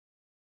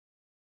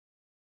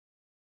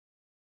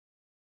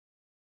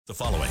The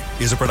following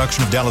is a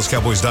production of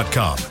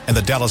DallasCowboys.com and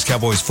the Dallas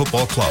Cowboys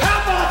Football Club.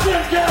 How about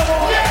them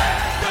Cowboys?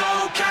 Yeah!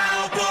 Go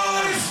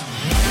Cowboys!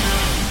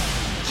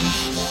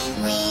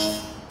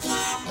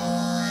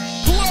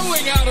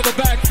 Blowing out of the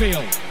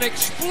backfield,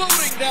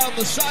 exploding down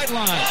the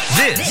sideline.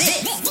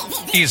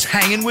 This is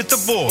Hangin' with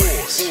the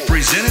Boys,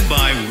 presented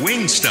by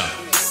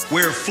Wingstop,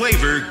 where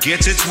flavor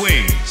gets its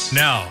wings.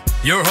 Now,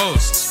 your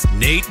hosts,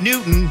 Nate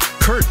Newton,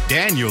 Kurt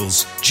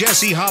Daniels,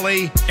 Jesse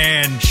Holley,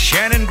 and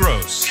Shannon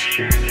Gross.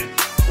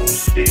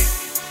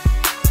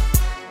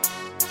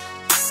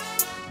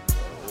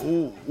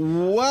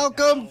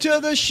 Welcome to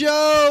the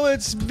show.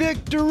 It's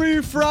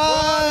Victory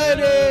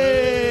Friday.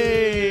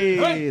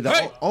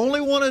 The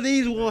only one of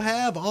these we'll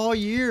have all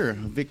year,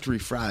 Victory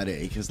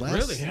Friday. Because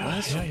Really?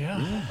 Yeah.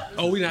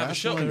 Oh, we didn't have a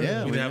show. We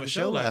didn't have a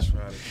show last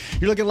Friday.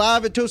 You're looking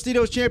live at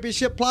Tostitos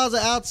Championship Plaza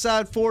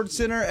outside Ford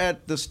Center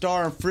at the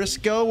Star in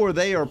Frisco, where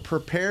they are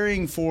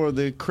preparing for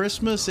the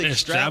Christmas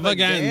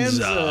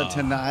extravaganza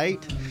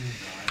tonight.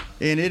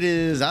 And it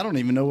is, I don't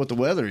even know what the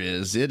weather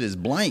is. It is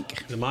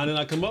blank. Did mine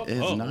not come up? It's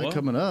not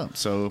coming up.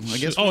 So I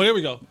guess. Oh, here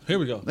we go. There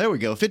we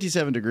go.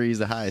 57 degrees.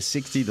 The high is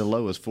 60. The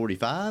low is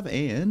 45.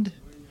 And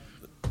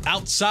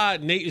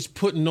outside, Nate is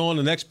putting on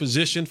an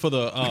exposition for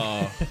the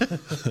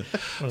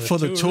for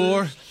the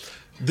tour.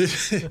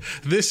 This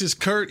is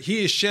Kurt.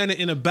 He is Shannon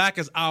in the back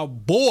as our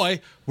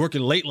boy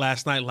working late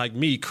last night like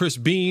me, Chris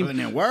Beam.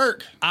 putting in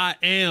work.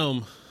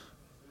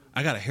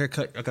 I got a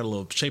haircut. I got a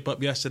little shape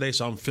up yesterday,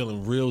 so I'm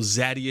feeling real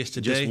zaddy-ish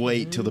today. Just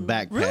wait till the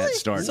back pat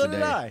starts So today.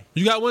 did I.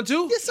 You got one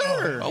too? Yes,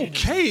 sir.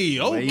 Okay.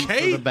 Wait for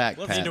the back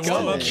pat.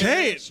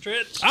 Okay.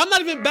 I'm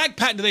not even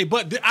backpacking today,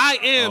 but I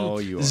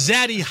am you are.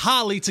 Zaddy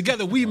Holly.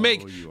 Together we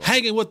make you are.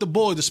 Hanging with the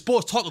Boys, the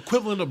sports talk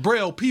equivalent of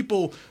Braille.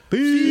 People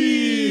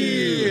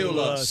feel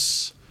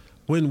us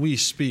when we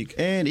speak.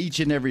 And each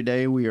and every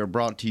day we are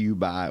brought to you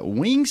by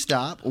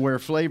Wingstop, where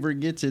flavor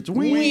gets its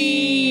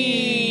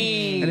wings.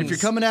 And if you're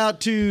coming out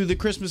to the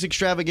Christmas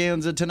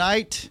extravaganza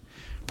tonight,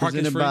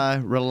 Parking's presented free? by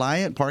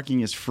Reliant, parking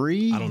is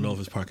free. I don't know if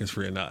it's parking's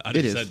free or not. I It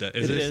just is. said that.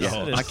 It is.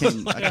 Oh. I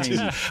can.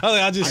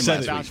 I just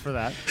said Vouch it. for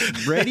that.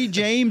 Brady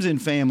James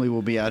and family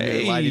will be out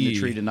here lighting the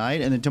tree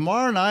tonight. And then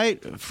tomorrow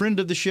night, a friend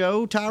of the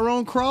show,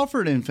 Tyrone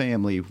Crawford and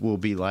family will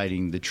be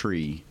lighting the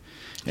tree.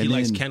 He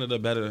likes Canada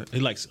better. He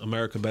likes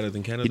America better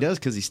than Canada. He does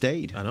because he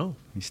stayed. I know.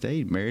 He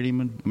stayed. Married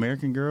him an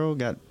American girl.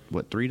 Got,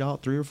 three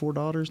or four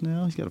daughters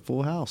now? He's got a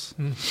full house.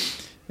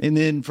 And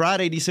then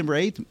Friday, December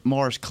 8th,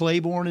 Morris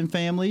Claiborne and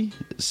family.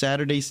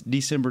 Saturday,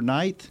 December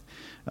 9th,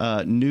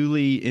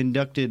 newly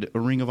inducted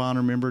Ring of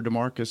Honor member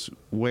DeMarcus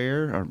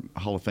Ware, or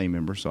Hall of Fame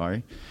member,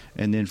 sorry.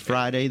 And then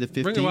Friday, the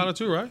 15th. Ring of Honor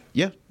too, right?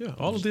 Yeah. Yeah,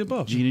 all of the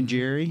above. Gene and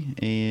Jerry.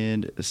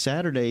 And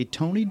Saturday,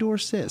 Tony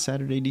Dorsett,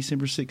 Saturday,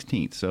 December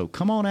 16th. So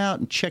come on out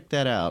and check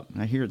that out.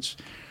 I hear it's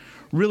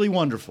really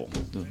wonderful.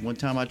 The one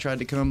time I tried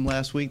to come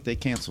last week, they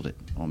canceled it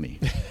on me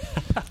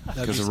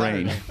because of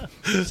rain.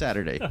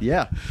 Saturday,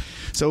 yeah.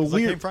 So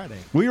Came Friday.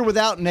 we are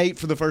without Nate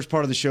for the first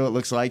part of the show. It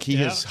looks like he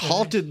has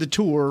halted the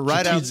tour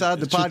right outside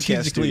the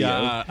podcast studio.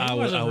 I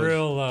wasn't was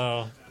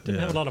real.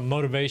 Didn't have a lot of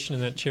motivation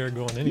in that chair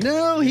going anyway.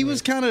 No, he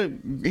was a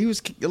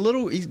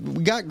little. We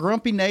got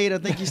grumpy Nate. I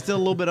think he's still a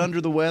little bit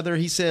under the weather.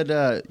 He said,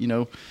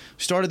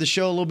 started the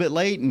show a little bit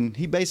late, and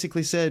he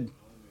basically said,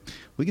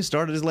 we can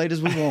start it as late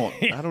as we want.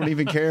 I don't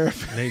even care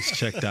if Nate's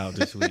checked out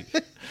this week.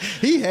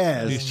 he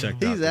has. He's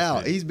checked out He's this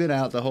out. week. He's been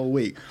out the whole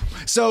week.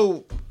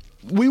 So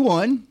we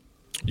won.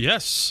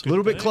 Yes. A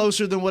little bit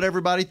closer than what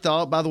everybody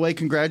thought. By the way,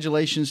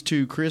 congratulations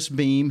to Chris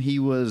Beam. He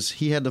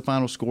had the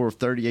final score of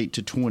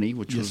 38-20,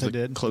 which was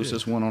the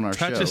closest one on our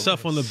show. Pat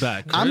yourself on the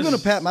back, Chris. I'm going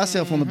to pat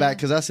myself on the back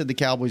because I said the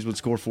Cowboys would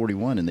score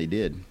 41, and they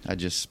did. I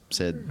just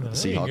said the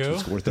Seahawks would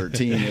score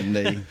 13, and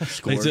they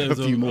scored a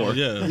few more.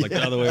 Yeah, like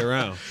the other way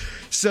around.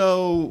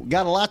 So,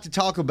 got a lot to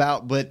talk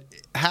about, but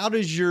how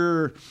does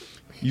your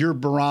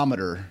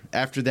barometer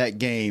after that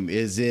game?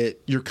 Is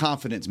it your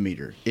confidence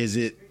meter? Is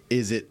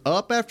it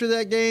up after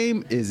that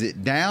game? Is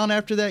it down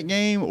after that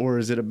game? Or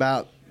is it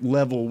about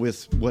level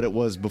with what it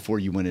was before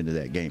you went into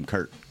that game?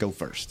 Kurt, go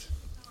first.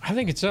 I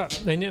think it's up.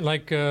 They need,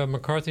 like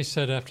McCarthy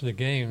said after the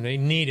game, they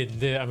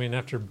needed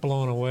after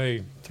blowing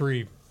away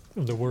three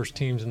of the worst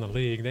teams in the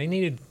league, they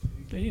needed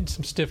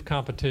some stiff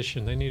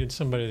competition. They needed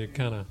somebody to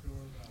kind of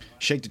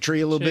shake the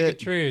tree a little bit.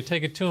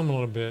 Take it to them a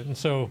little bit. And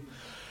so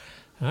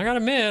I got to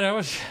admit, I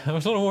was a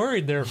little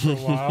worried there for a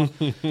while.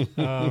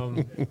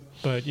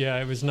 But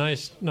yeah, it was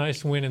nice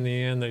win in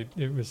the end.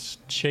 It was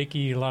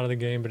shaky a lot of the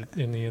game, but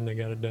in the end they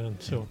got it done.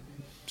 So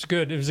it's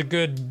good. It was a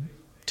good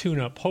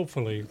tune-up,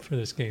 hopefully, for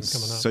this game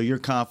coming up. So your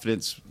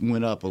confidence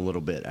went up a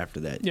little bit after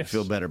that. Yes. You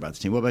feel better about the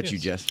team. What about you,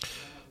 Jess?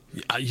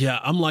 Yeah,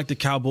 I'm like the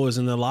Cowboys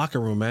in the locker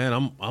room,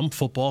 man. I'm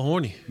football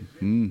horny.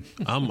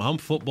 I'm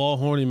football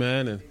horny,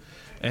 man,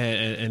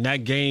 and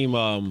that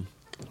game.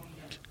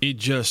 It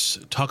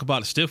just talk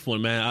about a stiff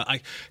one, man.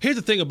 Here's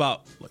the thing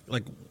about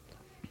like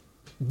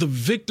the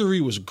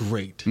victory was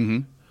great,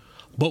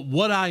 but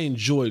what I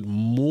enjoyed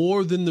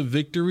more than the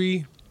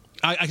victory,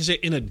 I can say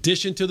in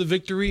addition to the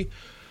victory,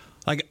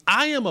 like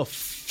I am a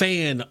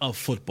fan of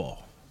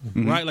football,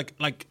 right?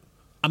 Like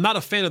I'm not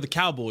a fan of the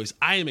Cowboys.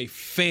 I am a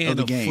fan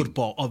of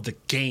football, of the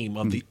game,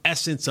 of the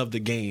essence of the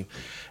game.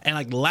 And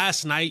like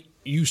last night,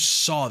 you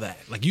saw that.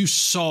 Like you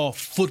saw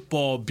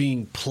football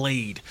being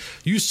played.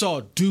 You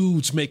saw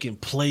dudes making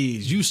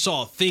plays. You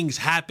saw things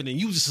happening.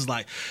 You just was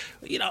like,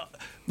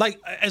 like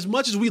as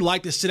much as we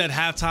like to sit at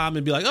halftime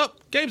and be like, oh,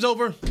 game's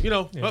over.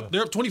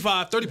 They're up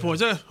 25, 30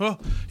 points.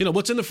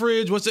 What's in the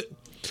fridge? What's it?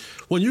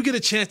 When you get a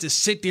chance to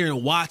sit there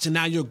and watch and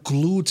now you're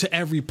glued to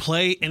every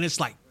play and it's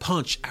like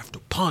punch after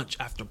punch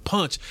after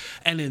punch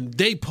and then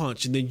they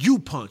punch and then you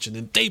punch and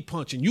then they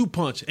punch and you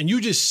punch and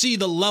you just see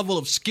the level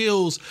of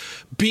skills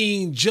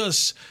being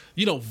just,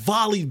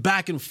 volleyed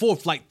back and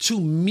forth. Like to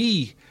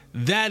me,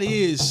 that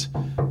is...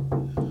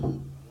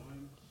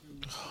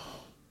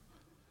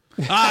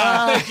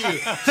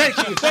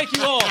 Thank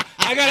you all.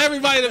 I got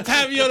everybody to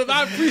pat me on the.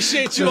 I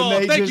appreciate you all.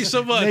 Thank you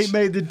so much. Nate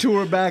made the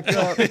tour back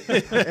up,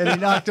 and he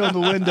knocked on the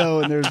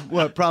window, and there's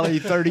probably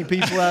 30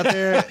 people out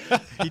there.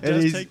 He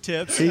does take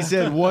tips. He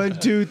said 1,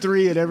 2,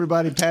 3, and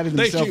everybody patted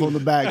himself on the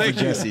back for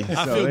Jesse.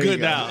 I feel good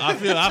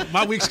now.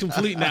 My week's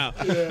complete now.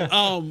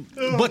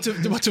 But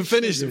to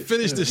finish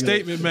the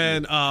statement,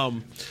 man.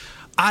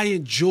 I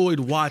enjoyed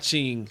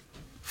watching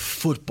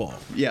football.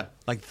 Yeah,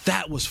 like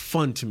that was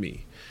fun to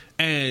me.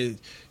 And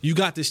you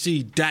got to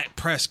see Dak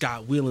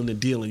Prescott wheeling and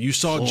dealing. You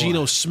saw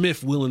Geno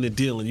Smith wheeling and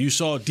dealing. You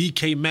saw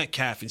DK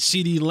Metcalf and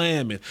CeeDee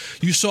Lamb. And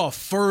you saw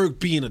Ferg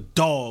being a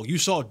dog. You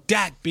saw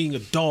Dak being a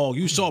dog.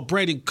 You saw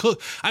Brandon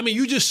Cook. I mean,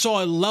 you just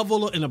saw a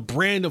level and a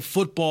brand of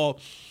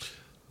football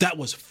that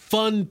was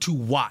fun to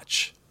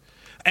watch.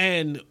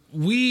 And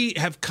we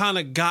have kind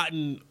of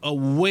gotten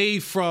away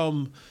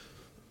from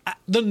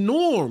the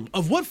norm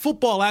of what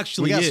football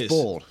actually is. We got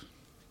spoiled.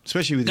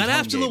 Especially with got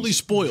absolutely games.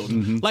 Spoiled.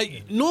 Mm-hmm.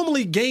 Like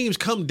normally games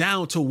come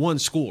down to one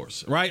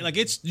scores, right? Like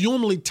it's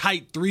normally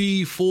tight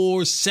 3,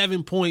 4,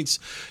 7 points,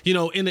 in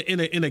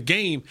a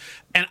game.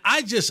 And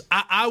I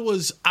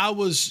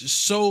was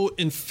so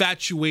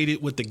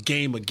infatuated with the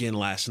game again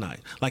last night.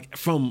 Like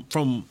from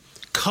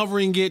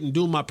covering it and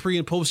doing my pre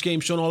and post game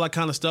show and all that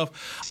kind of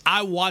stuff.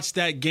 I watched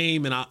that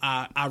game and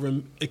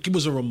it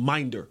was a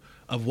reminder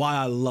of why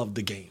I love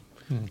the game.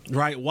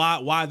 Right?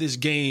 Why this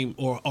game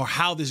or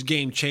how this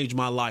game changed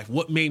my life?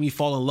 What made me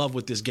fall in love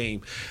with this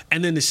game?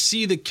 And then to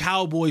see the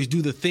Cowboys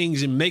do the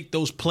things and make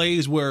those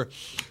plays where,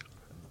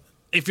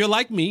 if you're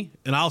like me,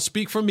 and I'll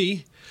speak for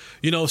me,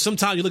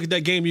 sometimes you look at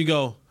that game and you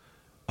go,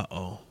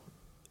 uh-oh,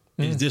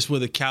 is this where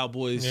the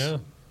Cowboys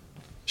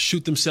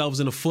shoot themselves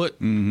in the foot?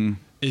 Mm-hmm.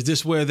 Is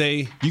this where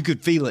you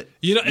could feel it?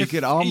 You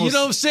could almost. You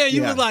know what I'm saying?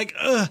 You were like,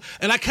 ugh.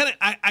 And I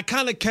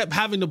kind of kept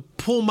having to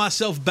pull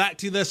myself back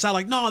to the side.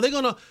 Like, no, they're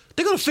gonna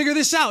figure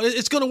this out.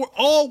 It's gonna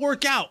all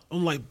work out.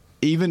 I'm like,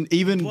 even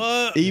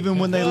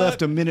when they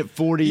left a minute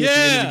 40 at the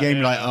end of the game,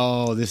 you're like,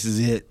 oh, this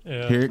is it.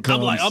 Yeah. Here it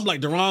comes. I'm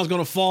like, Duran's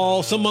gonna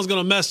fall. Someone's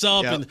gonna mess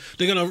up, and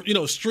they're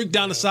gonna streak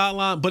down the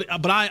sideline. But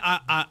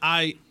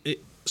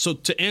so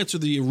to answer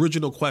the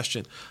original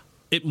question,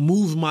 it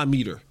moved my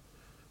meter.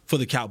 For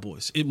the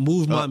Cowboys, it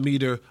moved my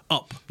meter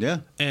up.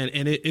 Yeah, and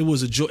it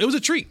was a joy. It was a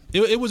treat.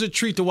 It was a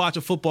treat to watch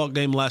a football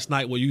game last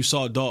night where you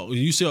saw dogs, and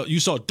you saw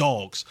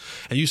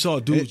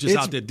dudes just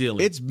out there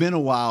dealing. It's been a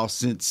while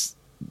since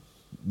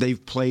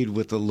they've played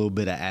with a little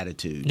bit of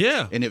attitude.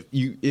 Yeah, and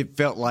it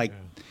felt like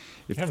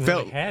it haven't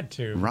really had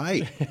to,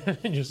 right?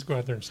 Just go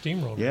out there and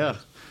steamroll. Yeah.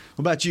 What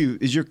about you?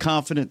 Is your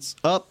confidence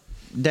up,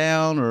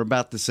 down, or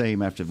about the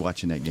same after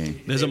watching that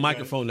game? There's a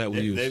microphone that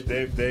we use.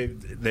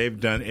 They've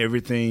done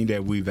everything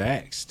that we've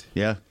asked.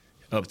 Yeah.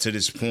 Up to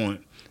this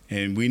point.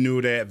 And we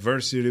knew that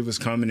adversity was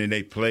coming, and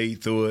they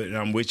played through it. And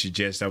I'm with you,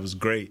 Jess. That was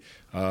great.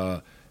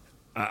 I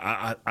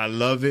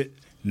love it.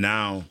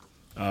 Now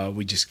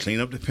we just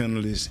clean up the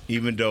penalties,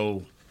 even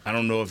though I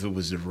don't know if it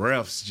was the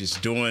refs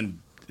just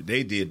doing –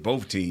 they did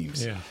both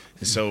teams. Yeah.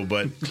 So,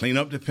 but clean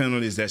up the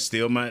penalties, that's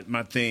still my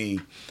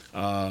thing.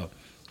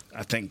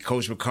 I think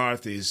Coach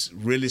McCarthy is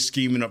really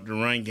scheming up the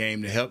run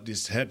game to help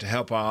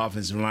our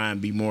offensive line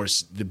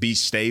be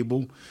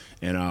stable,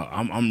 and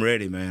I'm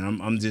ready, man.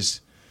 I'm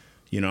just,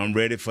 I'm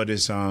ready for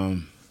this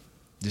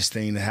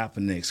thing to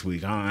happen next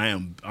week.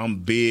 I'm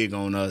big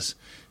on us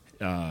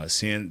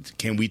seeing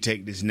can we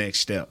take this next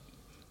step.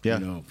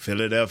 Yeah,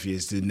 Philadelphia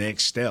is the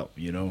next step.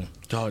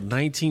 Dog,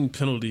 19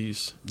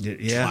 penalties.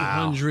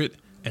 Yeah,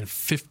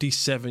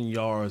 257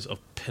 yards of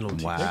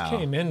penalties. Wow. They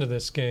came into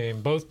this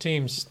game, both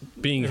teams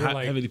being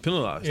heavily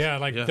penalized. Yeah,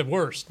 the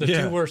worst,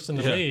 two worst in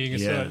the league.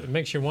 So it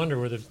makes you wonder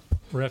where the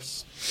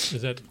refs,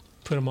 does that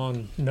put them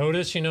on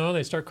notice?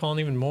 They start calling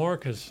even more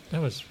because that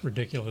was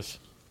ridiculous.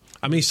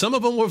 I mean, some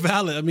of them were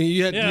valid. I mean,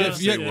 you had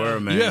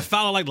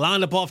Fowler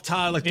lined up off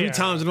tie 3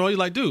 times in a row. You're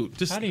like, dude,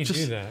 how do you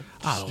do that?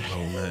 I don't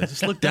know, man.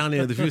 Just look down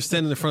there. If you're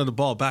standing in front of the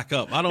ball, back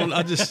up.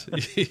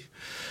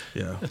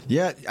 Yeah.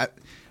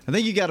 I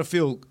think you got to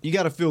feel.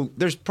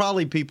 There's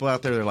probably people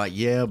out there that are like,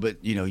 yeah, but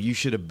you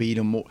should have beat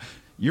them more.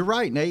 You're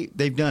right, Nate.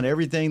 They've done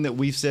everything that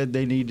we've said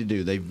they need to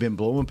do. They've been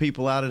blowing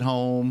people out at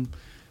home.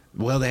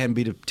 Well, they haven't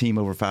beat a team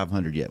over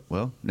 500 yet.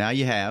 Well, now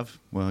you have.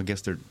 Well, I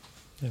guess they're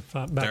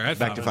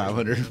back to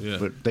 500. Yeah.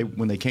 But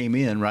when they came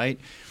in, right?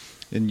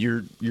 and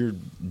you're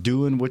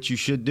doing what you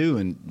should do.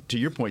 And to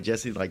your point,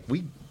 Jesse, like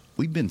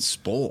we've been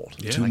spoiled.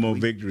 Yeah. Two more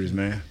victories,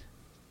 man.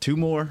 2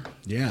 more.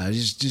 Yeah,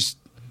 just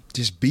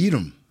beat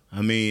them.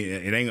 I mean,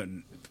 it ain't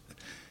gonna.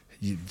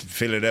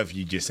 Philadelphia,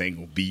 you just ain't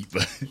gonna beat,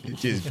 but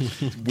just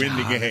win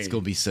the game. It's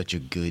gonna be such a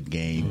good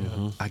game.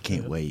 Mm-hmm. I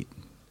can't wait.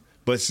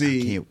 But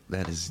see,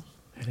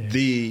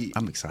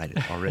 I'm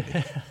excited already.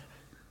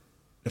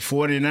 The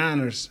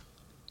 49ers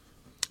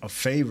are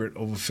favored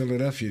over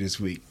Philadelphia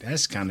this week.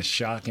 That's kind of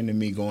shocking to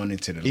me going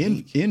into the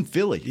league. In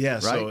Philly.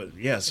 Yeah,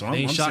 right? So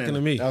I'm shocking saying,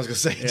 to me. I was gonna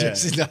say,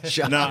 Jesse's not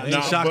shocking.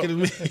 Ain't shocking to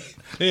me.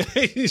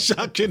 It ain't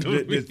shocking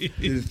to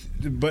me.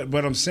 But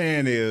what I'm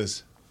saying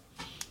is,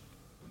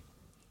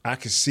 I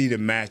can see the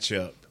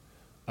matchup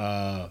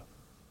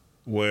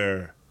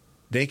where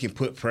they can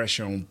put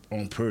pressure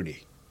on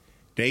Purdy.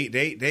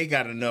 They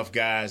got enough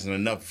guys and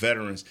enough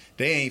veterans.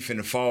 They ain't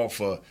finna fall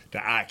for the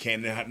eye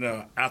candy.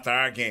 After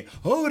our game,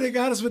 they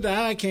got us with the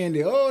eye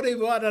candy.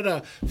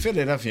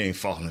 Philadelphia ain't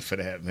falling for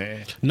that,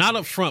 man. Not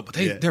up front, but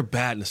they're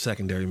bad in the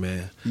secondary,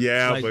 man.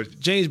 Yeah, like, but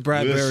James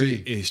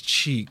Bradbury is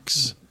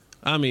cheeks.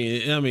 I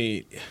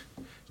mean,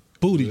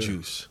 booty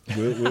juice.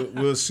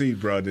 We'll see,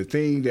 bro. The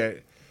thing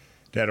that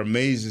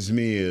amazes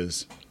me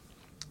is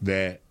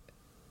that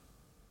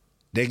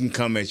they can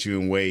come at you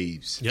in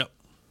waves. Yep.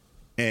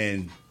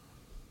 And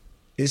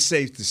it's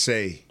safe to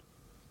say,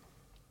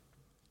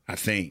 I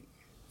think,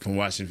 from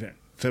watching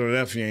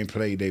Philadelphia ain't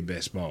played their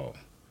best ball.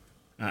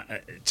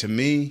 To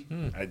me,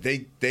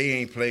 they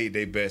ain't played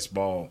their best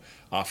ball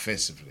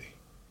offensively.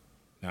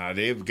 Now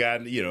they've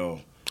gotten,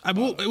 we're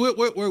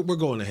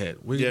going ahead.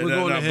 We're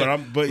going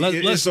ahead. But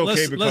it's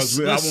okay because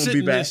I won't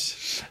be back.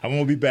 I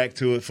won't be back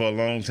to it for a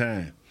long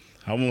time.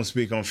 I won't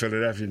speak on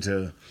Philadelphia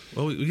until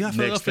we got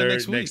Philadelphia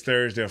next week. Next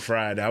Thursday or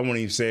Friday. I won't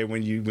even say it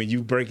when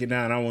you break it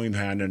down. I won't even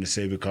have nothing to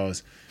say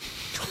because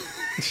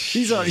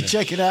he's already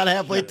checking out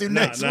halfway through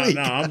next week.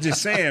 No, I'm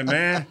just saying,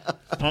 man.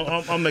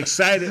 I'm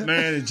excited,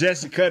 man. And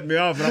Jesse cut me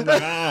off, and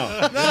I'm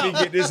like, let me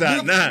get this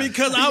out now.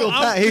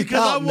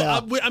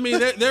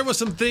 There were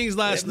some things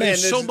last night.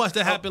 There's so much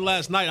that happened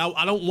last night.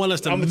 I don't want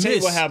us to miss. I'm gonna tell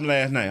you what happened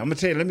last night.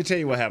 Let me tell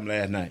you what happened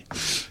last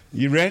night.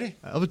 You ready?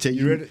 I'm gonna tell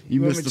you. Ready?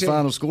 You missed the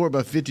final score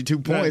by 52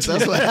 points.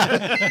 That's what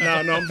happened.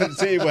 No, I'm gonna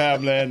tell you what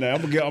happened last night.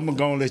 I'm gonna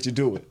go and let you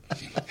do it.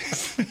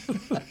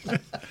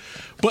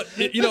 But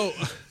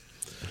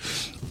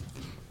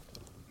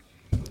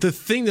the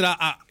thing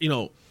that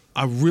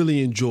I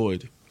really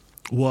enjoyed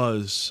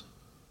was,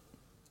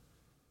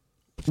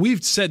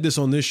 we've said this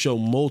on this show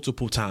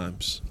multiple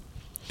times.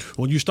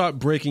 When you start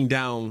breaking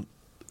down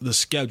the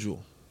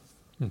schedule,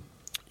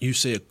 you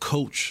say a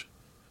coach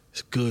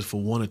is good for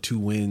 1 or 2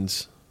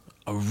 wins.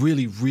 A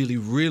really, really,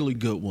 really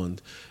good one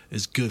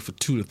is good for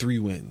 2 to 3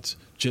 wins.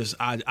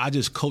 I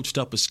just coached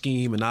up a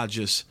scheme, and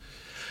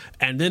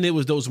then it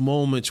was those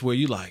moments where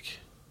you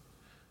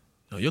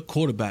your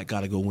quarterback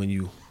got to go win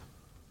you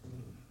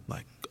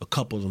like a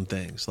couple of them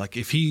things. Like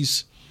if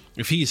he's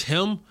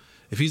him,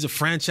 if he's a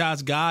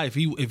franchise guy, if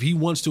he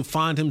wants to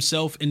find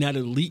himself in that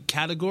elite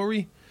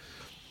category,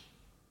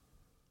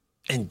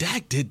 and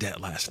Dak did that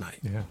last night.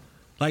 Yeah,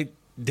 like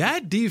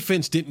that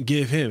defense didn't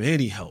give him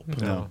any help.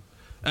 No.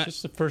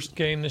 Just the first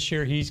game this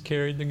year, he's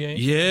carried the game.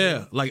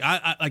 Yeah, like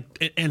I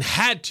and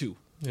had to.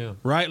 Yeah.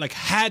 Right, like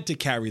had to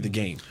carry the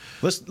game.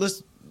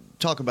 Let's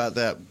talk about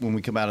that when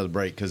we come out of the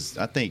break, because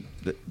I think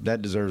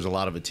that deserves a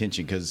lot of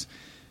attention, because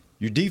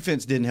your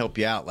defense didn't help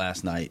you out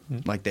last night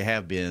like they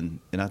have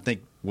been, and I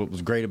think what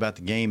was great about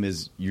the game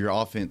is your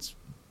offense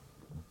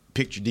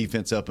picked your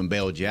defense up and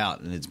bailed you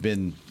out, and it's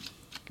been.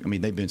 I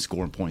mean, they've been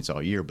scoring points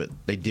all year, but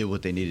they did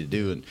what they needed to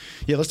do. And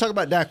yeah, let's talk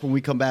about Dak when we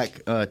come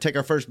back. Take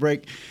our first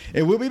break,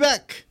 and we'll be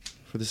back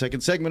for the second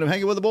segment of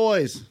Hanging with the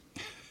Boys.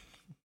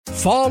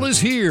 Fall is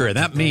here, and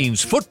that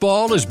means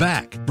football is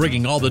back,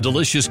 bringing all the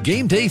delicious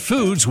game day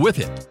foods with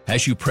it.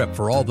 As you prep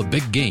for all the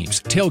big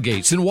games,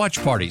 tailgates, and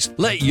watch parties,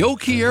 let Yo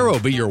Quiero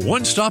be your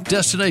one-stop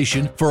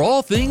destination for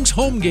all things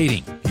home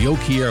gating. Yo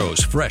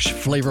Quiero's fresh,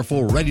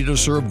 flavorful,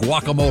 ready-to-serve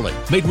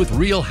guacamole made with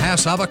real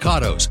Hass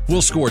avocados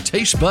will score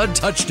taste bud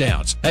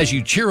touchdowns as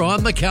you cheer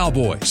on the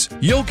Cowboys.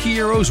 Yo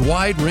Quiero's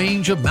wide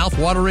range of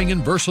mouthwatering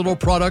and versatile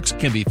products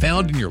can be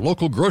found in your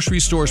local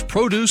grocery store's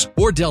produce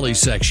or deli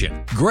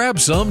section. Grab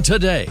some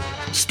today.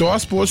 Star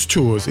Sports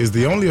Tours is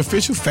the only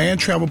official fan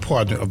travel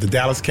partner of the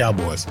Dallas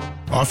Cowboys,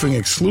 offering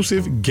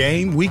exclusive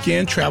game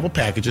weekend travel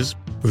packages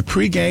with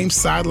pregame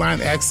sideline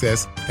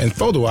access and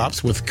photo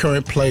ops with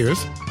current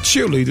players,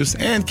 cheerleaders,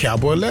 and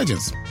Cowboy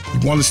legends.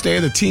 You want to stay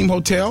at a team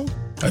hotel,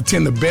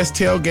 attend the best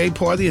tailgate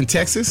party in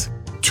Texas,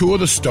 tour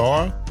the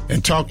Star,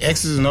 and talk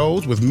X's and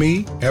O's with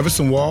me,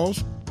 Everson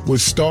Walls?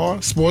 With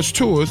Star Sports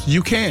Tours,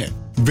 you can.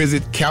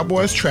 Visit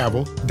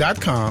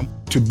cowboystravel.com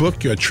to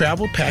book your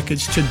travel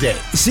package today.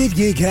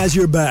 SeatGeek has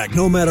your back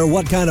no matter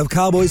what kind of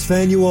Cowboys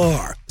fan you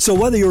are. So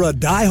whether you're a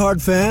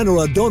diehard fan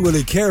or a don't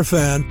really care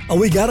fan, a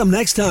we got 'em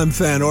next time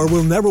fan or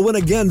we'll never win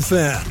again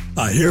fan,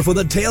 a here for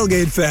the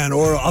tailgate fan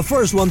or a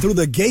first one through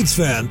the gates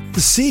fan,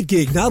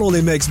 SeatGeek not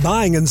only makes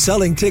buying and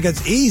selling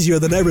tickets easier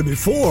than ever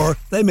before,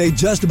 they make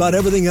just about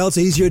everything else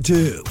easier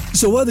too.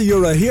 So whether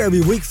you're a here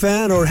every week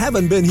fan or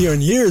haven't been here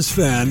in years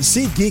fan,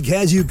 SeatGeek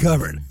has you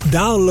covered.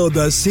 Download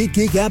the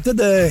SeatGeek app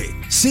today.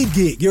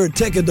 SeatGeek, your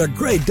ticket to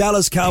great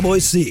Dallas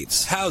Cowboys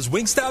seats. How's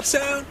Wingstop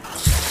sound?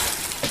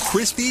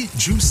 Crispy,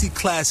 juicy,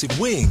 classic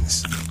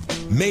wings.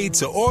 Made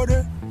to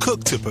order,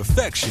 cooked to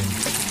perfection.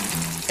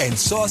 And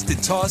sauced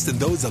and tossed in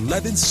those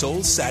 11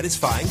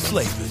 soul-satisfying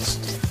flavors.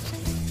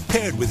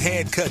 Paired with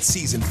hand-cut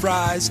seasoned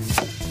fries,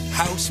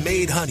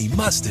 house-made honey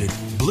mustard,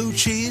 blue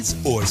cheese,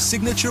 or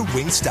signature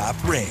Wingstop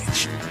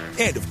ranch.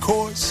 And, of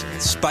course,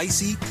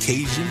 spicy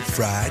Cajun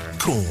fried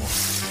corn.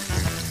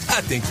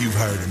 I think you've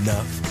heard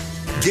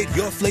enough. Get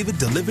your flavor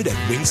delivered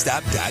at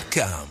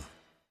Wingstop.com.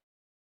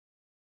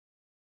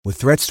 With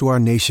threats to our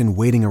nation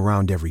waiting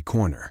around every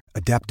corner,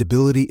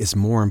 adaptability is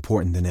more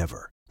important than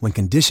ever. When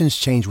conditions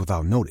change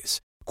without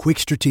notice, quick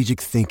strategic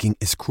thinking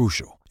is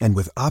crucial. And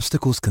with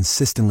obstacles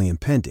consistently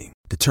impending,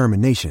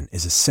 determination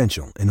is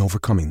essential in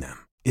overcoming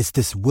them. It's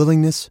this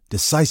willingness,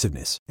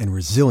 decisiveness, and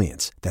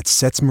resilience that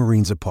sets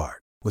Marines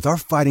apart. With our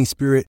fighting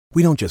spirit,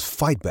 we don't just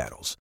fight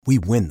battles, we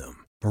win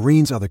them.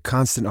 Marines are the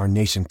constant our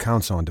nation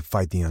counts on to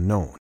fight the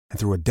unknown. And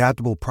through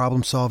adaptable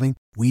problem solving,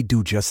 we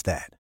do just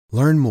that.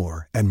 Learn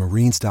more at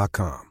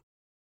Marines.com.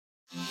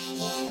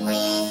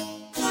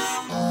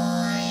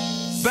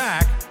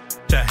 Back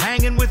to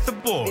Hanging with the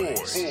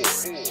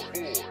Boys.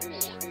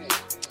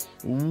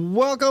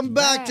 Welcome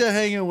back to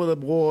Hanging with the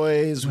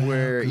Boys,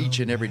 where each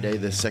and every day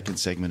the second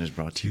segment is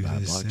brought to you by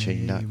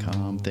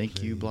blockchain.com.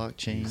 Thank you,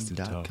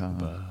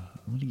 blockchain.com.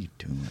 What are you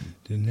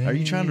doing? Are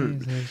you trying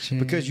to,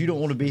 because you don't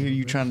want to be here,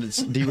 you trying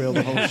to derail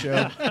the whole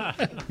show?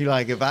 You're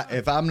like,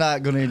 if I'm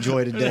not going to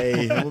enjoy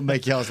today, it will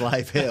make y'all's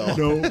life hell.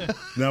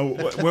 No.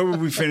 Where were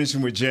we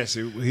finishing with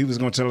Jesse? He was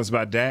going to tell us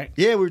about Dak?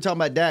 Yeah, we were talking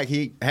about Dak.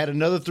 He had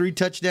another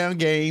 3-touchdown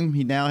game.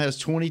 He now has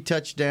 20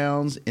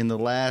 touchdowns in the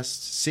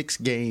last 6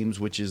 games,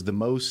 which is the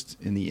most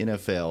in the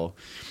NFL.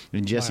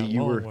 And Jesse,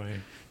 you were...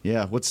 Way.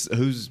 Yeah,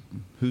 who's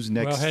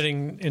next? Well,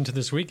 heading into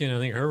this weekend, I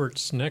think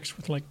Herbert's next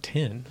with like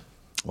 10.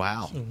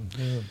 Wow.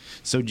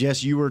 So,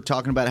 Jess, you were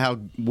talking about how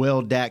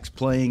well Dak's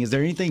playing. Is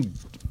there anything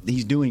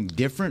he's doing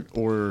different,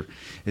 or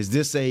is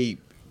this a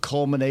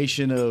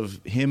culmination of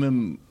him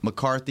and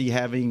McCarthy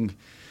having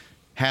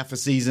half a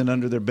season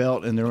under their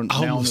belt and they're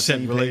now on the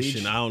same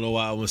page? I don't know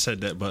why I almost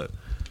said that, but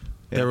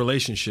their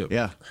relationship.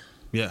 Yeah.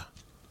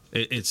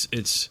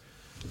 It's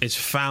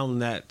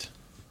found that.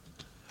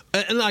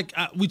 And like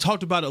we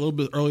talked about it a little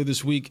bit earlier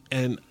this week,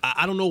 and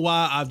I don't know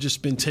why I've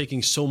just been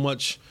taking so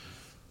much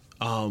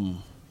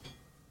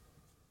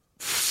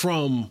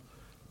from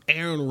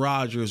Aaron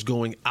Rodgers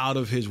going out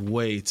of his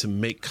way to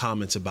make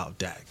comments about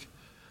Dak.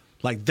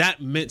 Like, that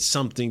meant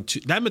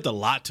a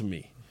lot to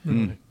me.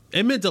 Mm.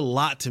 It meant a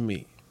lot to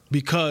me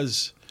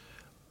because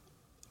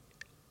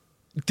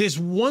there's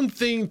one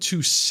thing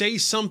to say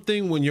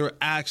something when you're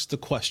asked a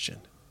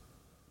question.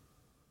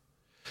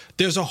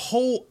 There's a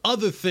whole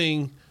other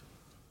thing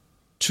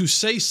to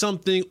say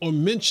something or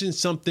mention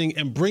something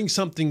and bring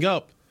something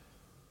up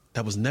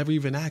that was never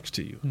even asked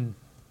to you. Mm.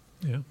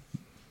 Yeah.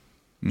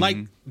 Like,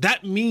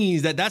 that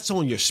means that's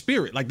on your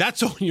spirit. Like,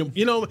 that's on your,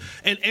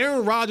 and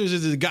Aaron Rodgers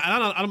is a guy,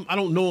 I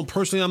don't know him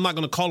personally. I'm not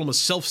going to call him a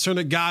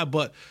self-centered guy,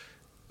 but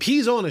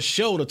he's on a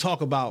show to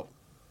talk about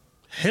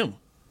him.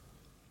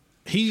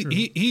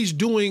 He's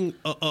doing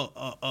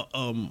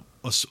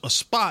a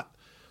spot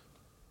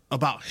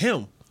about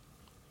him,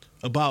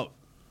 about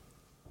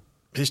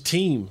his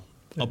team,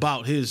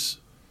 about his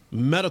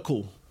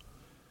medical.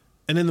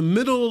 And in the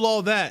middle of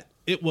all that,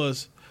 it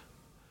was,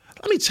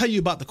 let me tell you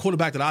about the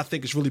quarterback that I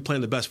think is really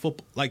playing the best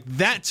football. Like,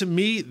 that, to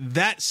me,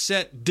 that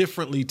set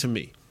differently to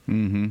me.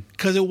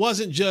 Because it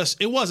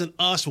wasn't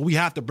us where we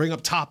have to bring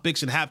up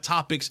topics and have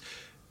topics.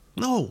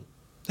 No,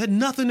 it had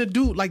nothing to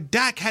do. Like,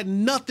 Dak had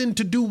nothing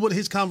to do with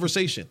his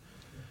conversation.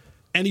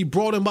 And he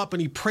brought him up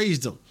and he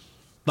praised him.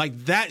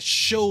 Like, that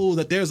showed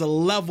that there's a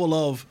level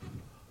of,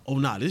 oh,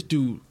 nah, this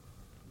dude,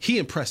 he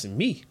impressing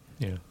me.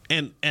 Yeah.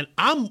 And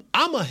I'm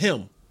a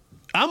him.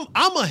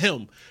 I'm a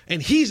him,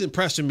 and he's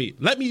impressing me.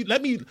 Let me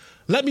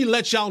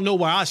let y'all know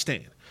where I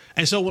stand.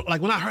 And so,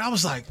 like, when I heard, I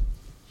was like,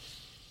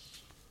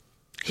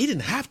 he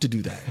didn't have to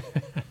do that.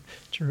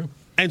 True.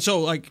 And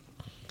so,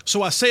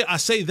 I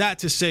say that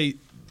to say,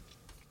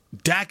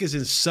 Dak is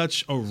in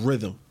such a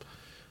rhythm.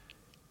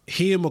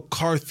 He and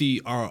McCarthy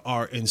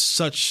are in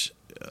such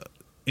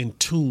in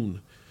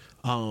tune.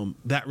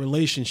 That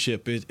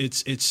relationship,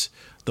 it's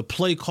the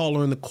play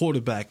caller and the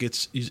quarterback.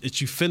 It's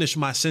you finish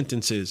my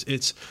sentences.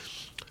 It's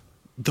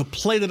the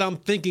play that I'm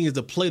thinking is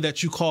the play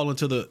that you call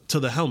into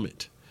the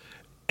helmet,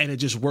 and it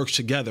just works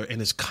together. And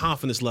his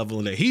confidence level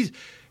in there,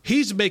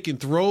 he's making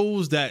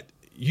throws that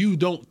you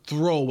don't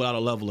throw without a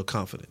level of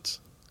confidence.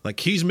 Like,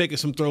 he's making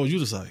some throws you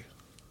just like,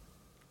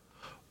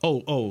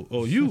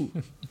 you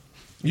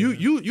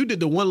did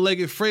the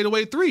one-legged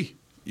fadeaway 3.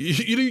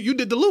 You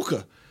did the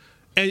Luka.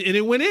 and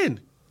it went in.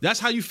 That's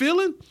how you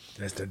feeling?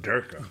 That's the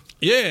Durka.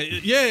 Yeah.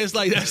 It's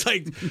like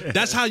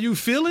that's how you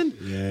feeling.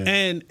 Yeah.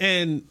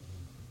 And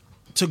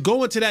to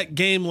go into that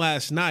game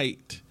last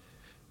night,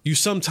 you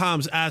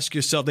sometimes ask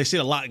yourself. They say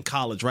it a lot in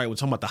college, right? We're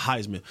talking about the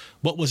Heisman.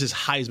 What was his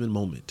Heisman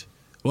moment?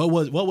 What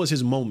was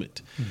his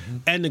moment? Mm-hmm.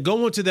 And to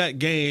go into that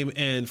game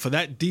and for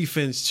that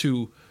defense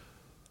to,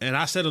 and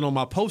I said it on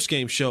my post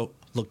game show,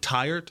 look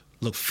tired,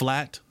 look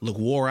flat, look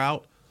wore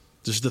out.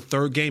 This is the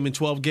third game in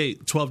 12 days.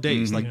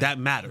 Mm-hmm. Like, that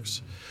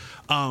matters.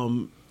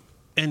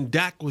 And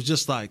Dak was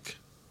just like,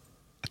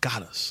 I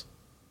got us.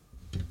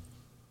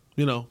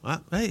 You know,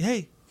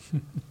 hey,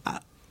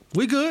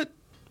 we good.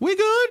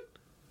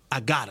 I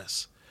got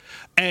us.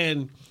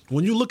 And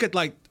when you look at,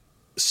 like,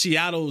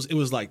 Seattle's, it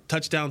was like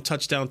touchdown,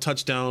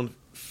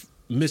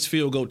 missed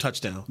field goal,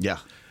 touchdown. Yeah.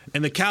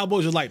 And the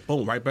Cowboys are like,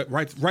 boom,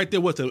 right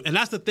there with them. And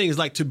that's the thing, is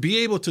like to be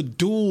able to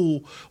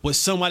duel with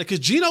somebody, because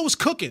Geno was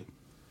cooking.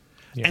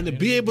 Yeah, and to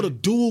be able to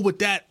duel with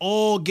that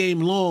all game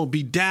long,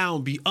 be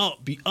down, be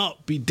up,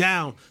 be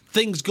down,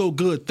 things go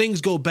good,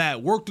 things go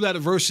bad, work through that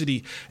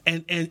adversity,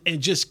 and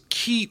just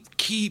keep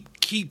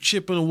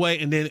chipping away.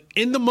 And then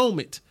in the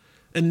moment,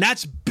 and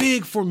that's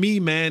big for me,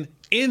 man,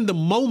 in the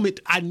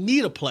moment, I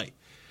need a play.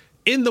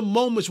 In the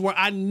moments where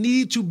I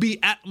need to be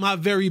at my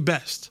very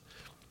best.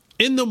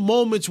 In the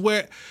moments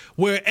where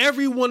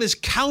everyone is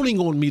counting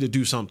on me to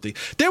do something.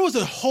 There was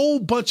a whole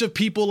bunch of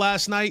people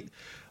last night,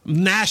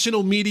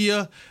 national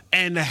media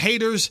and the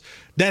haters,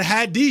 that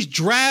had these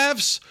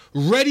drafts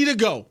ready to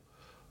go.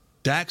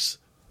 Dax,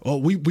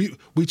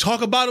 we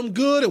talk about them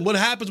good, and what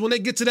happens when they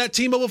get to that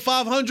team over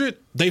 500?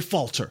 They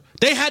falter.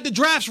 They had the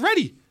drafts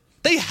ready.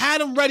 They had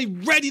them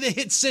ready to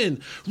hit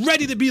send,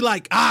 ready to be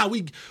like,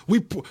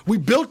 we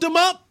built them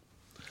up.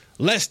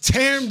 Let's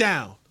tear them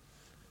down.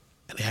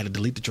 And they had to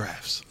delete the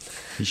drafts.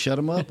 He shut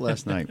them up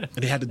last night. And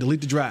they had to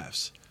delete the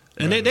drafts.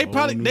 And they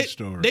probably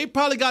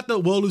got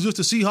it was just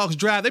the Seahawks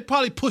draft. They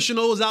probably pushing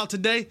those out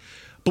today.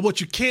 But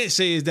what you can't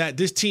say is that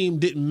this team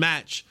didn't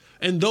match.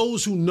 And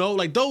those who know,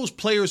 like those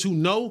players who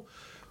know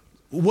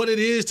what it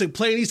is to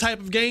play in these type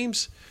of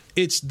games,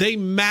 they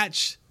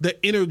match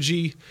the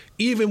energy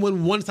even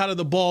when one side of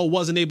the ball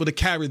wasn't able to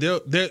carry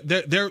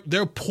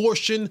their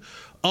portion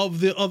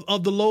of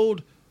the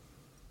load.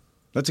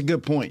 That's a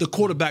good point. The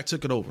quarterback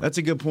took it over. That's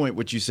a good point,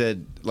 what you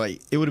said. Like,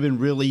 it would have been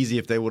real easy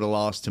if they would have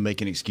lost to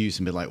make an excuse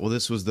and be like, well,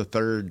 this was the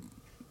third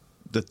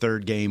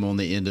game on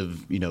the end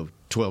of,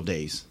 12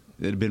 days.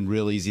 It would have been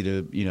real easy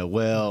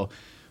to,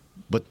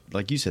 but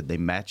like you said, they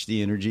matched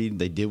the energy.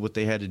 They did what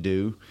they had to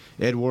do.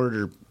 Ed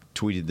Werder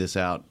tweeted this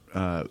out.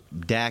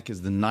 Dak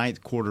is the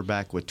 9th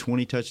quarterback with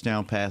 20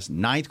 touchdown passes.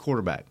 9th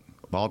quarterback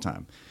of all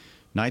time.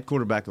 9th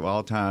quarterback of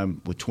all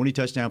time with 20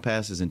 touchdown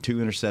passes and 2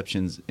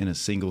 interceptions in a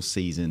single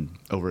season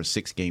over a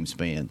 6-game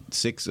span.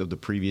 6 of the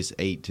previous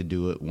 8 to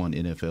do it won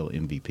NFL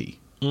MVP.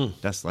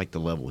 That's like the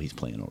level he's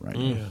playing on right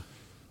now. Yeah.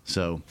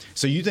 So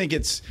you think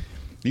it's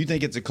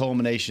a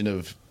culmination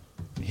of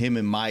him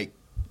and Mike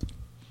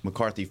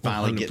McCarthy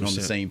finally 100%. Getting on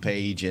the same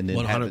page and then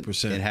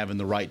 100%. having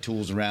the right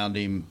tools around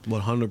him.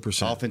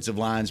 100%. Offensive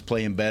line's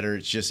playing better.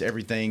 It's just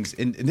everything's –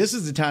 and this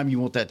is the time you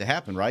want that to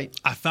happen, right?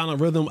 I found a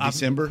rhythm.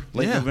 Late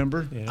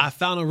November? Yeah. I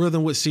found a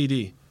rhythm with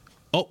CD.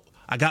 Oh,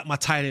 I got my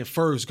tight end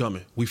Furs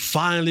coming. We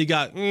finally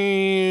got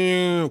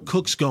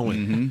Cooks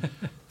going.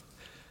 Mm-hmm.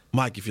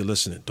 Mike, if you're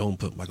listening, don't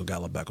put Michael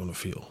Gallup back on the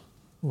field.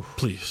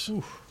 Please.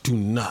 Do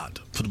not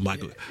put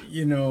Michael.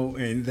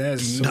 And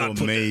that's so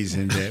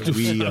amazing that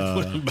we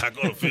put him back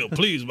on the field.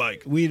 Please,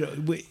 Mike.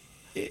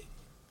 It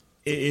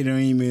don't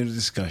even be a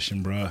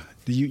discussion, bro.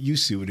 You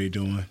see what they're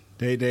doing.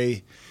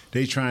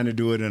 They trying to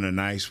do it in a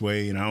nice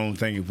way, and I don't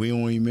think if we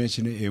don't even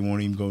mention it, it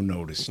won't even go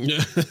noticed.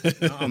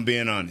 I'm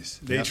being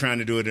honest. They're trying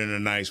to do it in a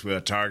nice way.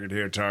 A target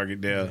here, a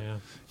target there.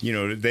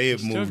 Yeah. They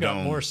have moved on. Still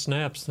got more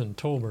snaps than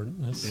Tolbert.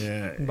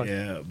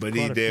 But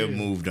they have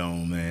moved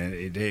on,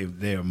 man.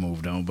 They have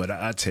moved on. But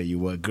I tell you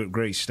what,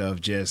 great stuff,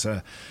 Jess.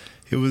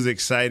 It was an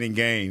exciting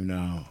game.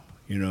 Now,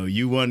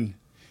 you wasn't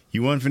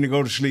finna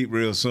go to sleep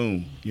real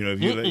soon.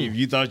 If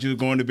you thought you was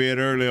going to bed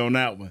early on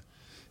that one,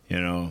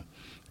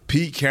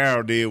 Pete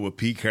Carroll did what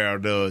Pete Carroll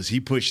does. He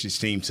pushed his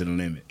team to the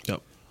limit.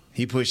 Yep.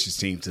 He pushed his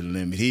team to the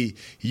limit.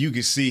 You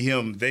could see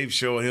him. They've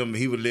shown him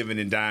he was living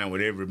and dying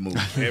with every move,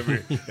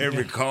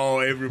 every call,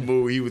 every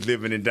move. He was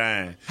living and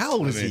dying. How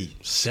old is he?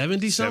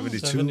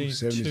 70-something?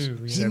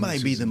 72. He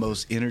might be the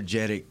most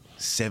energetic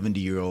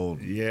 70-year-old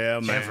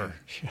ever.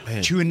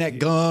 Man. Chewing that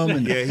gum.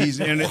 And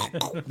he's in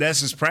it. That's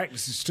his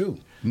practices too.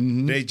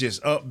 Mm-hmm. They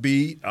just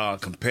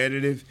upbeat,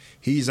 competitive.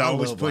 He's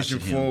always pushing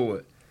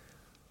forward.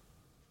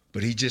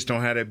 But he just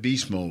don't have that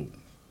beast mode.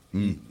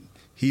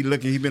 He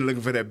been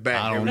looking for that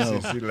back ever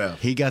since he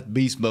left. He got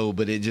beast mode,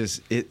 but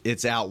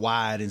it's out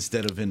wide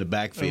instead of in the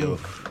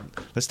backfield.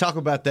 Let's talk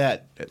about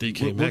that.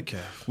 DK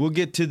Metcalf. We'll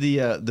get to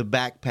the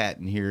back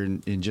patting here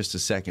in just a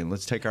second.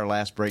 Let's take our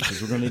last break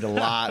because we're gonna need a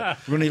lot.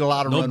 We're gonna need a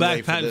lot of no runway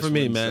back patting for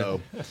me, one,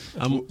 man.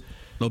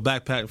 So. No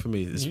backpack for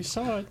me. You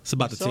saw it. It's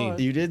about the team.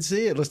 You did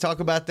see it. Let's talk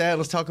about that.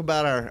 Let's talk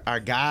about our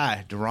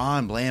guy,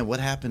 Deron Bland.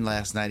 What happened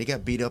last night? He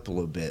got beat up a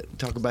little bit.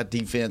 Talk about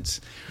defense,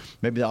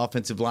 maybe the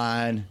offensive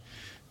line,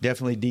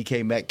 definitely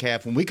DK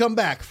Metcalf. When we come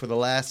back for the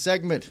last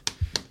segment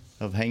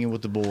of Hanging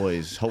with the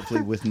Boys,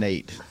 hopefully with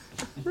Nate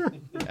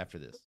after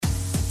this.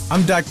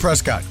 I'm Dak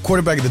Prescott,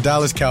 quarterback of the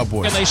Dallas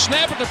Cowboys. And they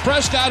snap it to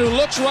Prescott, who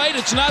looks right.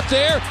 It's not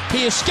there.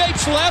 He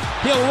escapes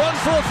left. He'll run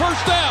for a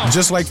first down.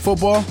 Just like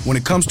football, when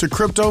it comes to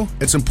crypto,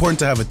 it's important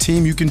to have a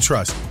team you can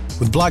trust.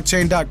 With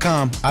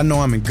blockchain.com, I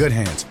know I'm in good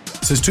hands.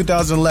 Since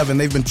 2011,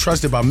 they've been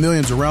trusted by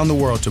millions around the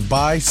world to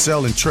buy,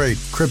 sell, and trade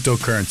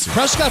cryptocurrency.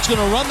 Prescott's going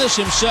to run this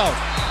himself.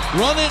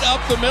 Run it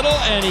up the middle,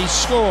 and he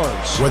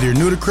scores. Whether you're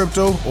new to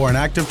crypto or an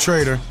active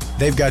trader,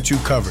 they've got you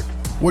covered.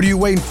 What are you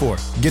waiting for?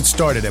 Get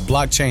started at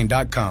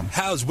blockchain.com.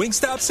 How's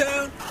Wingstop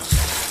sound?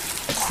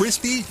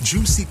 Crispy,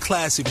 juicy,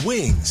 classic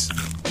wings.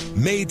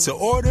 Made to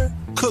order,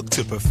 cooked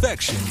to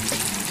perfection.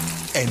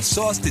 And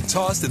sauced and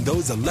tossed in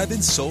those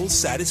 11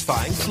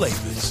 soul-satisfying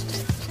flavors.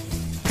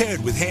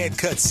 Paired with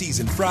hand-cut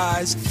seasoned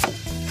fries,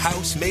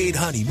 house-made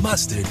honey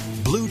mustard,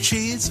 blue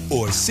cheese,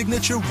 or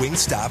signature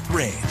Wingstop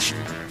ranch.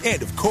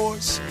 And, of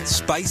course,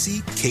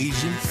 spicy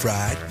Cajun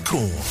fried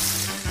corn.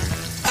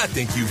 I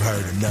think you've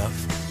heard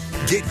enough.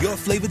 Get your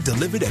flavor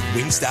delivered at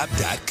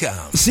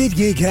Wingstop.com.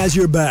 SeatGeek has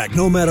your back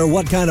no matter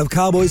what kind of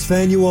Cowboys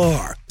fan you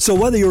are. So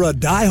whether you're a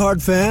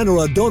diehard fan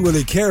or a don't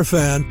really care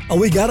fan, a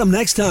we got 'em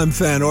next time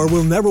fan or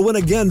we'll never win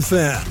again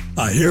fan,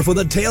 a here for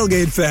the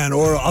tailgate fan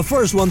or a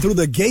first one through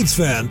the gates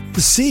fan,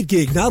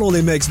 SeatGeek not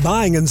only makes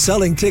buying and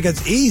selling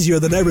tickets easier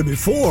than ever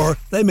before,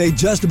 they make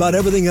just about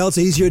everything else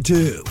easier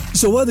too.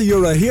 So whether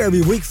you're a here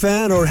every week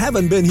fan or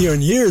haven't been here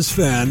in years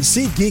fan,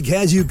 SeatGeek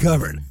has you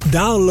covered.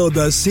 Download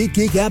the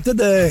SeatGeek app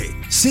today.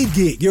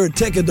 SeatGeek, your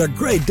ticket to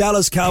great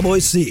Dallas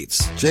Cowboys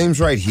seats.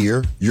 James Wright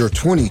here, your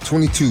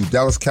 2022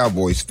 Dallas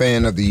Cowboys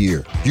Fan of the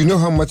Year. You know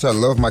how much I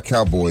love my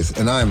Cowboys,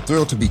 and I am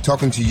thrilled to be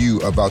talking to you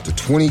about the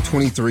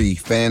 2023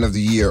 Fan of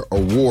the Year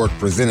award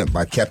presented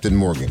by Captain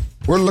Morgan.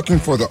 We're looking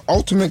for the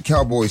ultimate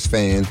Cowboys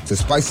fan to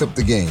spice up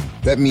the game.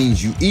 That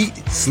means you eat,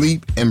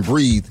 sleep, and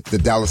breathe the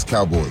Dallas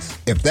Cowboys.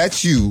 If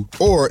that's you,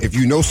 or if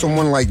you know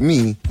someone like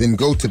me, then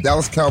go to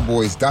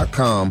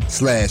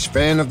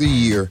DallasCowboys.com/fan of the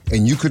year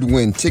and you could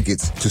win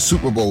tickets to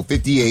Super Bowl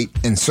 58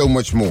 and so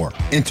much more.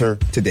 Enter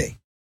today.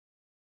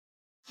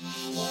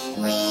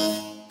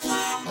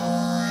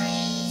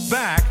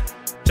 Back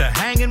to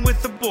Hanging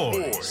with the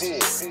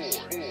Boys.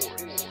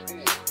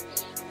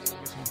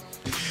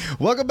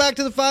 Welcome back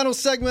to the final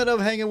segment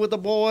of Hanging with the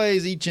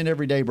Boys, each and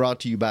every day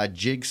brought to you by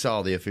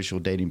Jigsaw, the official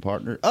dating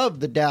partner of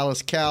the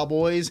Dallas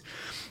Cowboys.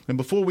 And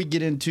before we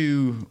get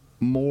into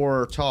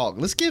more talk,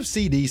 let's give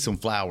CD some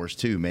flowers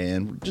too,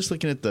 man. We're just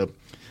looking at the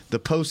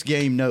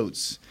post-game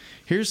notes.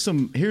 Here's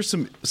some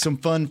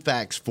fun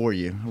facts for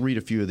you. I'll read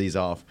a few of these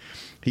off.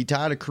 He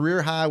tied a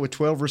career high with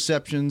 12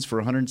 receptions for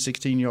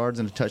 116 yards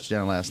and a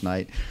touchdown last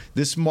night.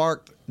 This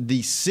marked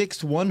the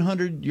 6th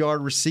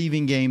 100-yard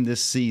receiving game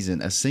this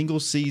season, a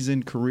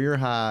single-season career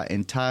high,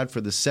 and tied for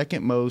the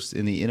second most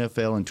in the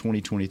NFL in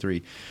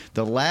 2023.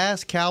 The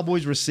last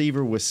Cowboys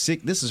receiver with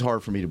six – this is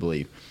hard for me to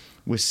believe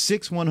 – with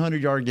 6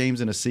 100-yard games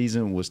in a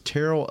season was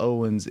Terrell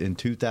Owens in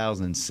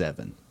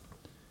 2007.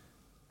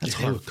 That's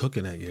hard. They were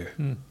cooking that year.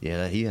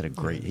 Yeah, he had a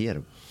great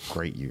year.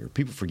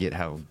 People forget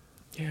how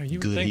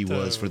good he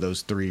was for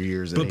those 3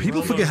 years. But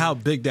people forget how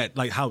big that,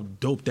 like how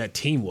dope that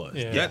team was.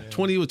 That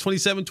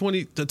 2007,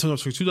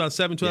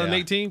 2007,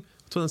 2018,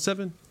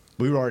 2007.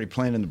 We were already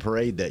planning the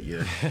parade that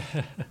year.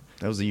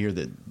 That was the year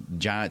that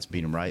Giants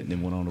beat them, right, and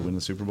then went on to win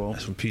the Super Bowl.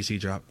 That's when PC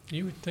dropped.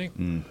 You would think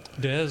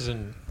Dez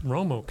and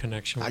Romo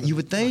connection. You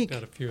would think.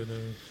 Got a few of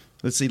those.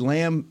 Let's see,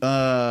 Lamb.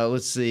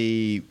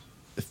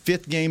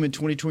 Fifth game in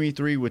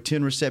 2023 with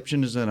 10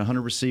 receptions and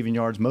 100 receiving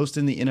yards, most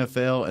in the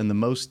NFL, and the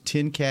most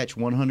 10-catch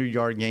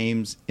 100-yard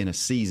games in a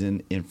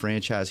season in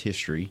franchise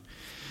history.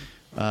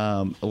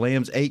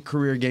 Lamb's 8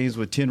 career games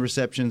with 10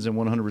 receptions and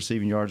 100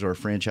 receiving yards are a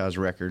franchise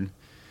record.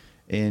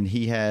 And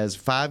he has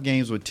 5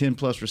 games with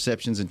 10-plus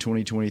receptions in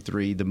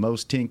 2023, the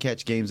most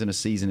 10-catch games in a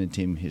season in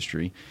team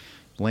history.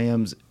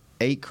 Lamb's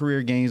 8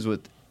 career games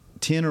with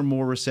 10 or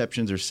more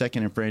receptions are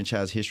second in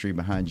franchise history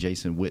behind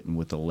Jason Witten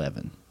with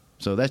 11.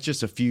 So that's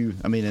just a few.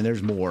 I mean, and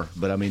there's more,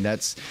 but I mean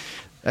that's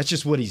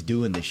just what he's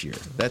doing this year.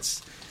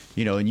 That's,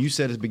 and you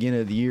said at the beginning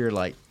of the year,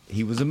 like,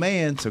 he was a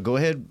man. So go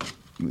ahead.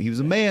 He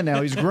was a man.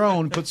 Now he's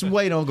grown. Put some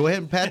weight on. Go ahead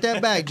and pat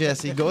that back,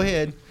 Jesse. Go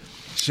ahead.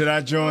 Should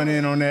I join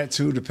in on that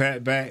too, to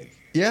pat back?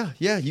 Yeah,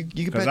 you can pat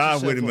yourself. Because I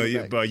was with him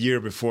a year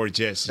before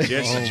Jesse.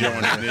 Jesse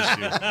joined in this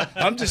year.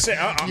 I'm just saying.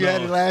 You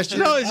had it last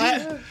year. No,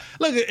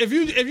 look, if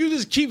you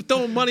just keep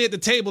throwing money at the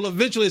table,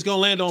 eventually it's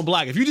gonna land on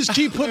black. If you just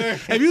keep putting,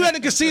 if you at the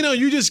casino,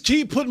 you just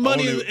keep putting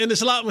money in the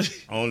slot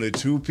machine. Only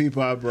 2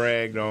 people I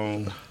bragged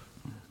on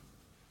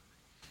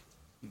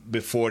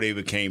before they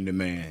became the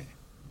man,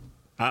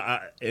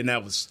 and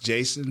that was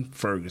Jason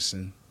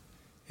Ferguson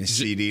and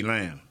CD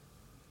Lamb.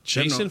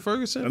 Jason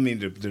Ferguson? I mean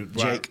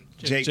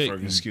Jake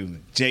Ferguson. Excuse me,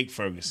 Jake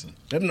Ferguson.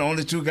 They're the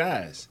only 2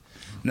 guys.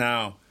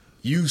 Now,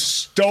 You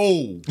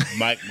stole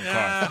Mike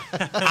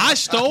McCarthy. I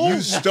stole?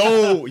 You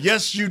stole.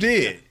 Yes, you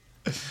did.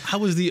 I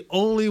was the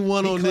only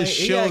one on this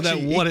show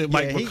that wanted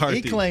Mike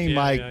McCarthy. He claimed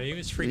Mike. Yeah, he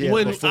was freaky.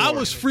 When before, I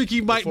was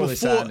freaky Mike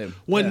before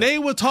when they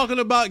were talking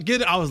about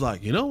getting, I was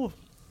like, you know,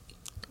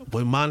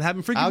 wouldn't mind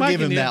having freaky Mike. I'll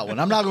give him that one.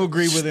 I'm not going to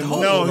agree with him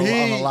on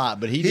a lot,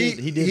 but he did.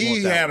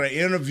 He had an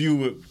interview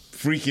with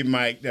Freaky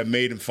Mike that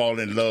made him fall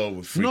in love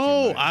with Freaky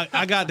Mike.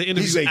 I got the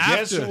interview. He said,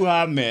 after. guess who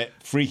I met?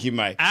 Freaky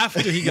Mike.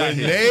 After he got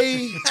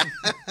here.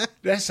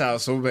 That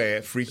sounds so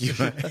bad, Freaky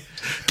Mike.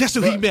 Guess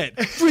who he met?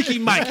 Freaky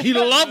Mike. He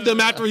loved him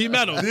after he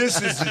met him.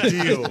 This is the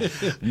deal.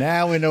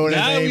 Now we know what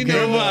his name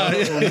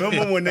is.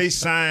 Remember when they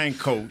signed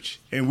Coach,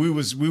 and we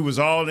was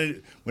all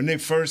in, when they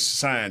first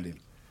signed him,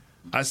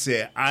 I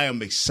said, I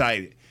am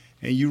excited.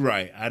 And you're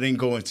right. I didn't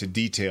go into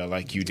detail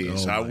like you did,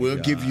 so I will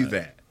give you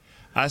that.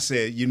 I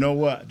said, you know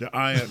what? The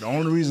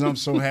only reason I'm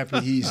so happy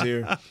he's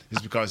here is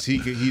because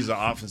he's an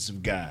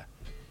offensive guy.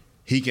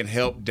 He can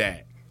help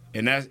Dak.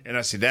 And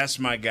I said, that's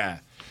my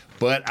guy.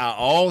 But I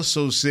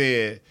also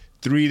said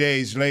 3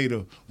 days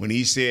later when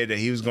he said that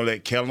he was going to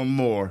let Kellen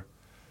Moore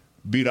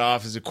be the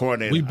offensive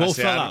coordinator. We both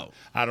fell out.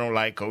 I don't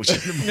like Coach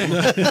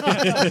anymore.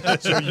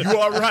 So you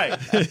are right.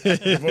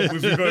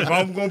 If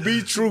I'm going to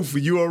be truthful,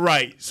 you are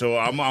right. So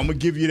I'm going to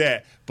give you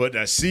that.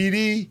 But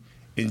CD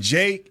and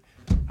Jake,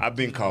 I've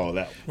been called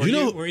out. Were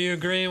you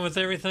agreeing with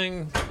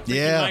everything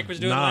Mike was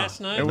doing last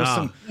night? There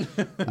was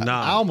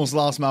I almost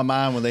lost my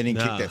mind when they didn't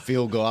kick that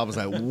field goal. I was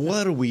like,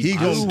 what are we doing? He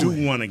going to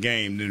do one a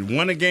game. The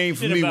one a game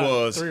for me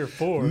was 3 or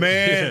 4.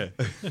 Man,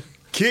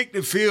 kick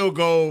the field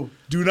goal.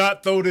 Do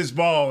not throw this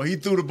ball. He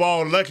threw the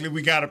ball. Luckily,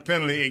 we got a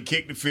penalty and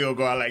kicked the field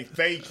goal. I like,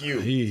 thank you.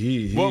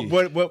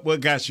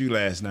 What got you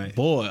last night?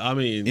 Boy, I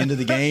mean, into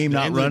the game,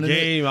 not running. The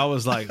game, I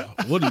was like,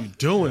 what are you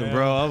doing,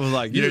 bro? I was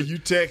like, you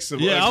text him.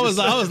 Yeah, I was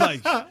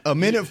like, a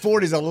minute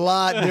 40 is a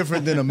lot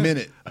different than a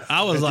minute.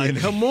 I was like,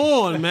 come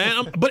on,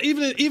 man. But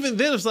even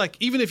then, it's like,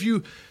 even if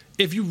you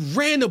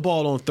ran the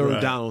ball on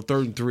third down, on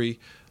 3rd and 3,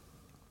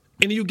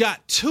 and you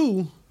got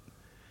 2,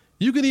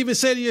 you could even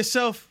say to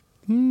yourself,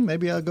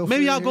 maybe I'll go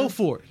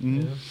for it.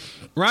 Mm-hmm.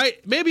 Right?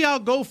 Maybe I'll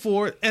go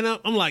for it. And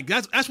I'm like,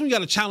 that's when you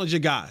got to challenge your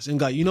guys.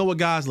 And like, you know what,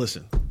 guys?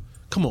 Listen,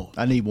 come on.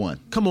 I need one.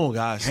 Come on,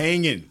 guys.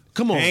 Hanging.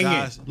 Come on,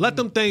 guys. Let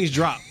them things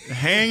drop.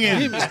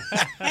 Hanging.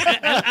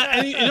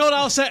 And you know what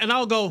I'll say? And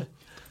I'll go,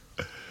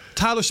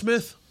 Tyler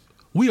Smith,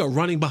 we are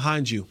running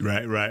behind you.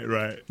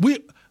 Right. We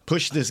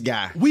push this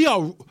guy. We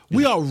are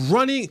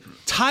running.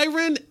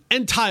 Tyron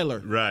and Tyler.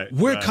 Right.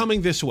 We're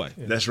coming this way.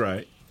 That's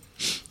right.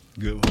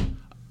 Good one.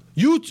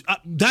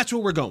 That's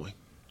where we're going.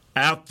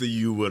 After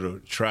you would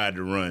have tried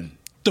to run.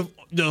 On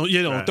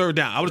 3rd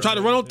down. I would have tried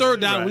to run on 3rd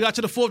down. Right. We got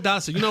to the 4th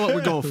down. So you know what?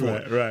 We're going for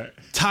it. Right.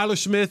 Tyler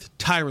Smith,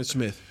 Tyron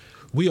Smith,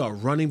 we are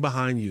running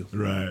behind you.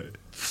 Right.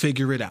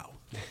 Figure it out.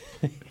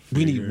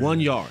 We need 1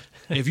 yard.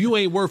 If you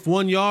ain't worth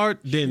 1 yard,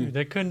 then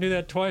they couldn't do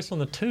that twice on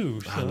the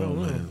 2. So I don't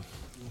know. Man.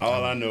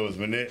 All I know is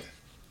when they.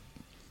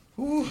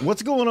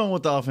 What's going on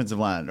with the offensive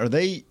line? Are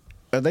they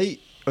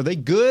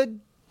good,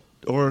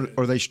 or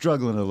are they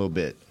struggling a little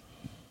bit?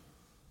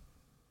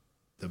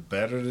 The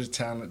better the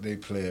talent they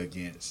play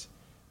against,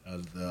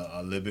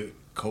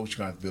 coach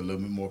got to be a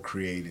little bit more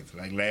creative.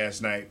 Like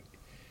last night,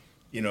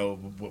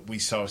 we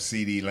saw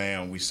CD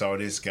Lamb, we saw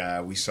this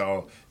guy, we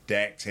saw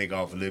Dak take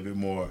off a little bit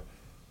more,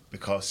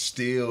 because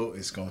Steele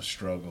is going to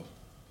struggle.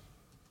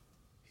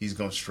 He's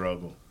going to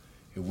struggle.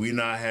 If we're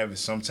not having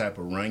some type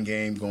of run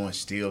game going,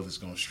 Steele is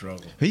going to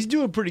struggle. He's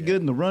doing pretty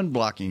good in the run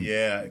blocking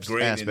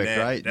great aspect,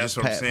 right? That's just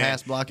what I'm saying.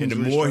 Pass blocking.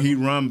 And the more he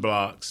run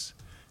blocks,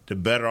 the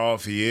better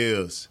off he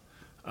is.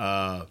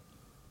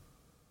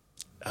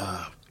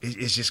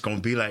 It's just going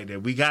to be like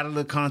that. We got a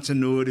little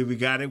continuity. We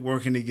got it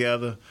working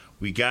together.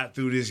 We got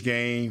through this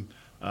game.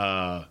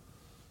 But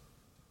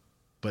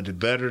the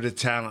better the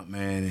talent,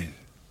 man.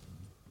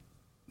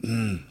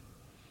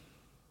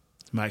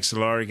 Mike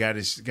Solari got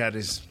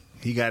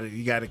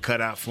it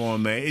cut out for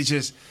him, man. It's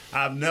just,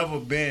 I've never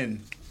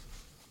been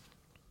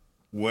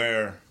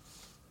where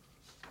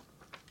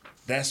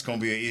that's going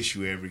to be an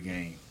issue every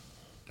game.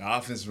 The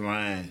offensive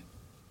line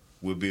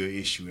will be an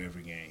issue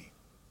every game.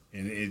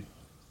 And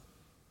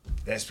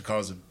that's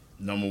because of,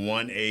 number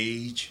 1,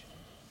 age,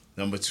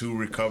 number 2,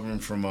 recovering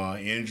from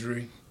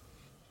injury.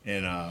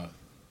 And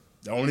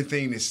the only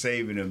thing that's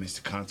saving them is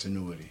the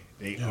continuity.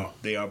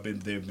 They've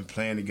been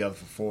playing together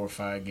for 4 or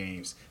 5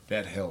 games.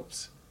 That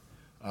helps.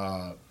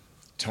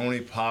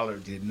 Tony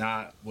Pollard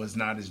was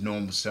not his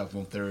normal self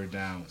on 3rd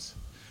downs.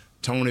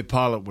 Tony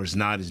Pollard was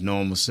not his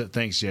normal self.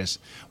 Thanks, Jess.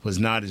 Was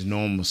not his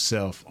normal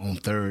self on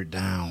 3rd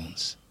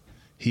downs.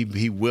 He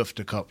whiffed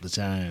a couple of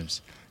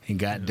times and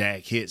got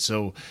Dak hit.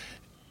 So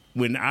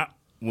when our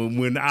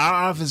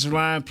offensive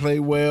line play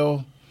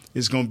well,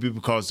 it's going to be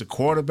because the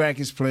quarterback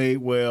has played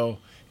well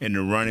and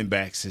the running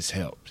backs has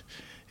helped.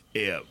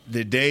 Yeah,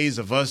 the days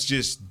of us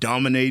just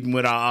dominating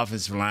with our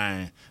offensive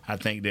line, I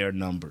think they're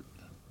numbered.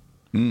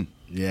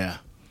 Yeah.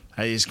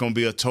 It's going to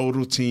be a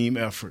total team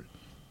effort,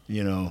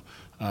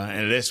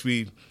 unless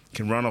we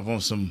can run up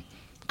on some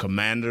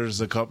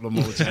Commanders a couple of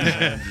more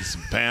times,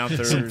 some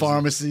Panthers, some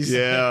pharmacies.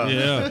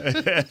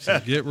 Yeah. So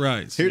get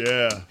right.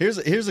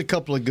 Here's a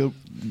couple of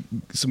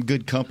some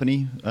good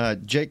company.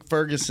 Jake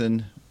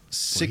Ferguson.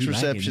 6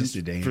 receptions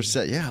for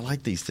I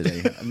like these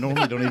today. I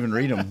normally don't even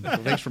read them.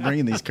 Thanks for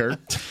bringing these, Kurt.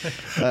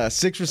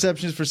 6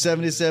 receptions for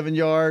 77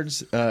 yards.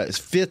 His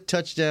 5th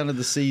touchdown of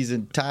the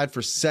season, tied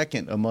for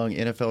 2nd among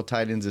NFL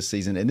tight ends this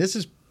season. And this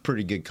is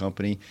pretty good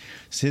company.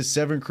 His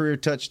 7 career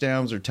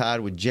touchdowns are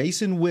tied with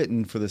Jason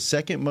Witten for the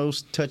 2nd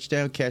most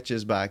touchdown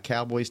catches by a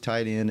Cowboys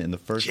tight end in the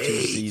first 2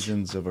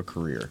 seasons of a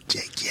career.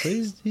 So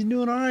he's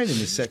doing all right in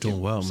his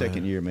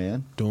second year,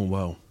 man. Doing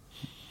well.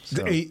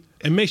 So.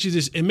 It makes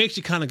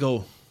you kind of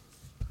go,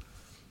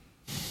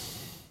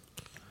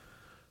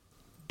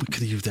 we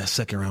could have used that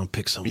 2nd round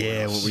pick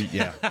somewhere else.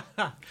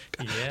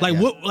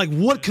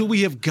 What could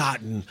we have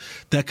gotten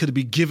that could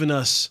be giving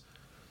us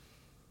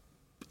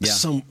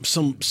some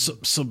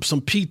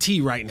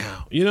PT right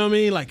now? You know what I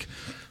mean? Like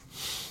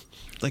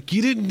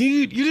you didn't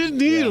need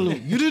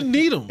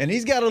him. And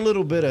he's got a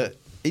little bit of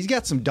he's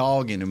got some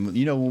dog in him.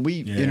 You know, when we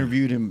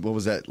interviewed him, what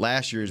was that,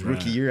 last year, his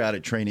rookie year out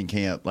at training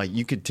camp, like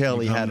you could tell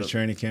he had a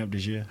training camp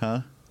this year.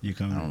 Huh? You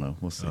coming? I don't know.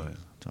 We'll see.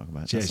 Talk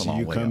about it. Jesse,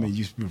 you coming?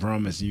 You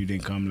promised you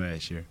didn't come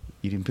last year.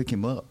 You didn't pick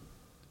him up.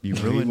 He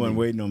wasn't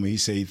waiting on me. He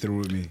said he threw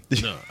with me.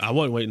 No, I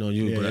wasn't waiting on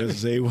you.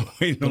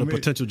 But a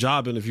potential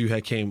job interview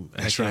had came,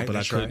 but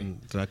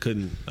I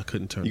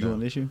couldn't turn. You going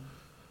this year?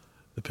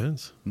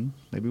 Depends.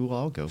 Maybe we'll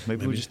all go.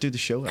 Maybe we'll just do the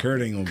show.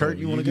 Kurt ain't gonna Kurt, go.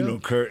 you want to go? Know,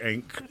 Kurt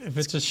ain't. If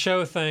it's a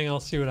show thing, I'll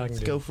see what I can do.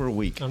 Let's go for a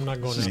week. I'm not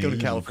going. Just go to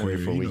California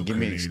for a week. Give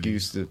me an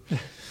excuse to.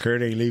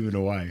 Kurt ain't leaving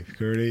the wife.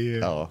 Kurt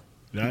ain't. Oh.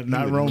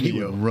 Not Romeo. He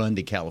would run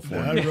to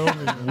California. Not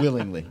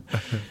Romeo.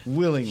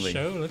 Willingly.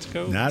 Show, let's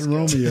go. Not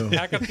Romeo.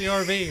 Pack up the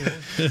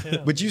RV.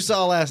 Yeah. But you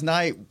saw last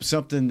night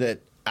something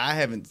that I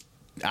haven't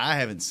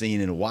seen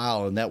in a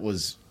while, and that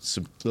was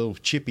some little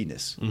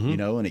chippiness, you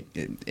know,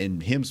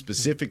 and him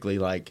specifically,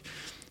 like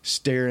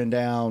staring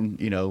down,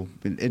 you know,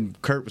 and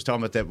Kurt was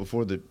talking about that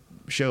before the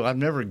show. I've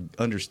never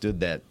understood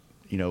that,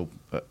 you know,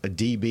 a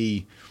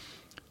DB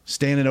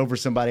standing over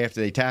somebody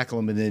after they tackle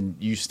them, and then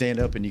you stand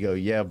up and you go,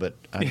 yeah, but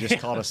I just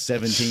caught a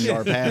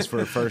 17-yard pass for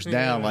a first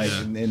down. Like,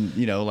 and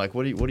you know, like,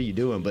 what are you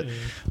doing? But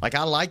like,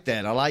 I like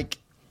that. I like,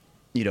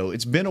 you know,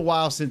 it's been a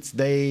while since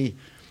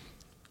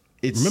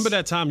remember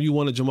that time you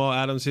wanted Jamal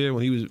Adams here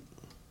when he was.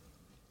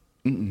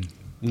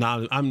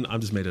 Nah, I'm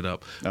just made it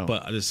up. Oh.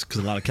 But just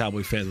because a lot of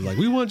Cowboy fans were like,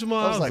 we want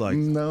Jamal. I was like,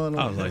 no.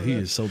 I was like, he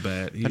is so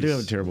bad. I do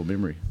have a terrible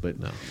memory, but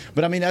no.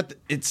 But I mean,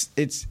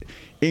 it's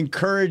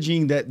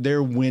encouraging that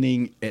they're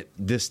winning at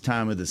this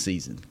time of the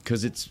season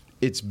because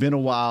it's been a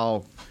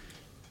while.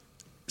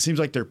 It seems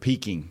like they're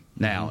peaking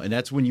now, and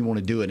that's when you want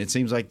to do it. And it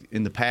seems like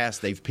in the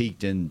past they've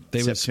peaked in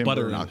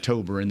September and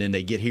October, and then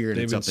they get here and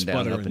it's up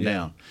and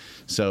down.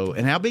 So,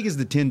 and how big is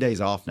the 10 days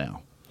off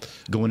now?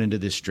 Going into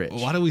this stretch.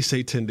 Why do we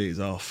say 10 days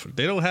off?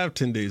 They don't have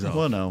 10 days off.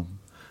 Well, no.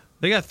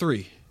 They got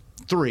 3.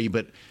 3,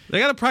 but they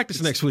got to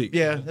practice next week.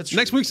 Yeah, that's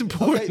next week's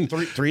important.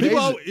 Okay, 3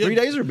 days. 3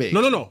 days are big.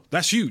 No.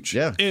 That's huge.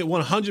 Yeah,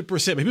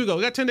 100%. People go,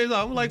 we got 10 days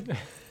off. I'm like,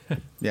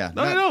 yeah,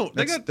 no, they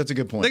don't. That's a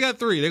good point. They got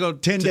 3. They go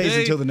 10 days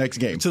until the next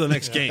game. Until the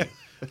next game,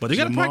 but they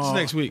got to practice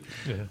next week.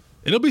 Yeah.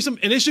 It'll be some,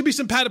 and it should be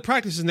some padded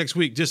practices next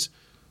week. Just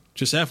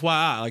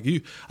FYI,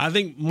 like I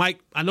think Mike.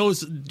 I know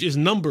it's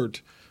numbered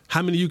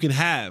how many you can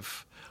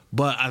have.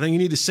 But I think you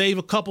need to save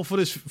a couple for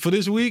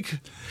this week. You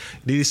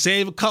need to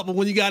save a couple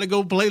when you got to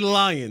go play the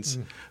Lions.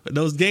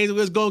 Those games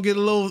it's gonna get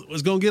a little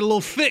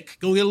thick,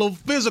 gonna get a little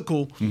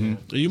physical. Mm-hmm.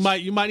 So you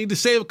might need to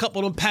save a couple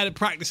of them padded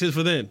practices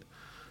for then.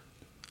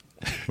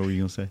 What were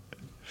you gonna say?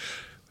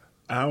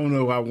 I don't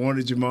know if I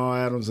wanted Jamal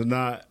Adams or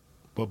not,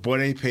 but boy,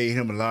 they paid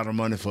him a lot of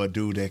money for a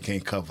dude that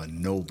can't cover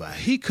nobody.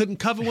 He couldn't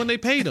cover when they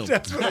paid him.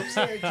 That's what I'm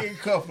saying. Can't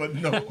cover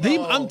nobody.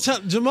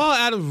 Jamal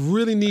Adams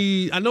really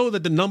needs. I know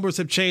that the numbers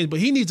have changed, but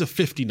he needs a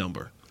 50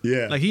 number.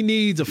 Yeah, like he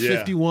needs a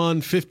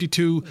 51,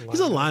 52. He's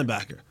a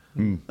linebacker.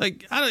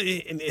 Like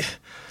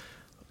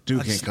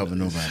dude can't cover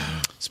nobody.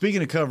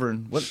 Speaking of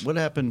covering, what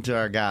happened to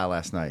our guy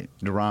last night,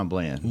 Deron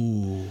Bland?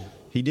 Ooh,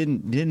 he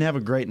didn't have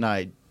a great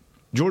night.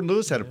 Jordan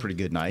Lewis had a pretty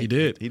good night. He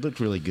did. He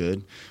looked really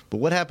good. But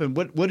what happened?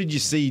 What did you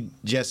see,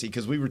 Jesse?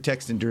 Because we were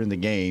texting during the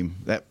game.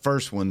 That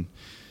first one,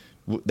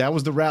 that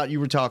was the route you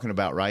were talking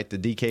about, right? The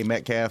DK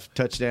Metcalf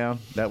touchdown.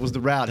 That was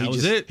the route. That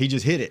was it. He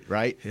just hit it,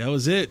 right? That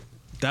was it.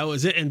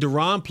 And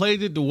Deron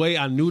played it the way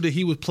I knew that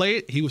he would play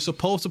it. He was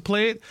supposed to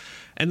play it.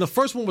 And the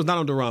first one was not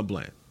on Deron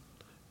Bland.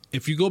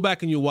 If you go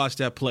back and you watch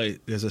that play,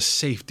 there's a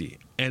safety,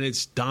 and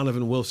it's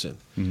Donovan Wilson,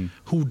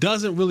 who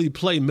doesn't really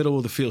play middle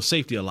of the field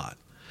safety a lot.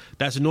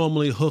 That's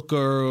normally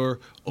Hooker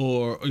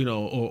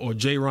or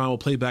J-Ron will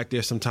play back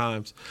there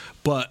sometimes.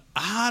 But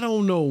I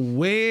don't know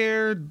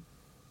where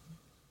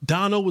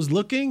Dono was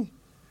looking,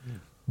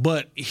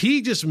 but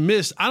he just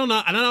missed. I don't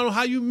know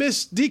how you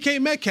missed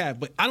DK Metcalf,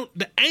 but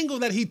the angle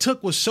that he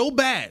took was so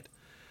bad.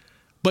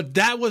 But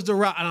that was the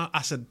route. And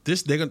I said,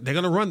 they're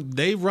gonna run.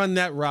 They run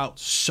that route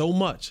so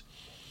much,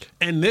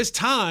 and this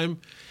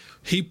time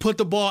he put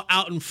the ball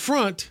out in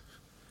front.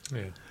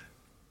 Yeah.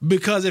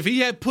 Because if he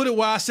had put it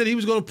where I said he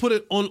was going to put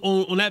it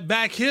on that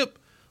back hip,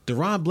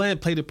 Deron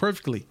Bland played it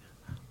perfectly.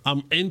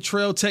 I'm in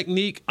trail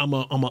technique. I'm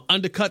a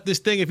undercut this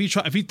thing if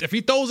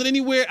he throws it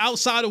anywhere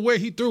outside of where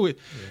he threw it,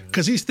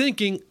 because he's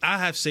thinking I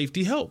have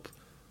safety help.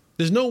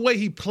 There's no way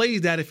he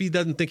plays that if he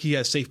doesn't think he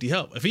has safety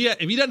help. If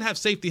he doesn't have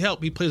safety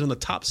help, he plays on the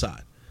top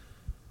side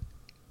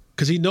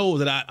because he knows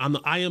that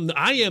I am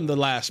the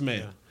last man.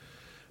 Yeah.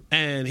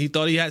 And he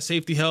thought he had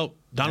safety help.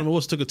 Donovan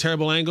Wilson took a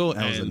terrible angle.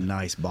 That was a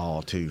nice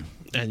ball too.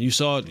 And you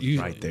saw it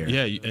right there.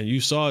 Yeah, and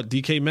you saw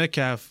DK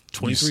Metcalf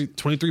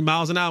 23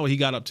 miles an hour he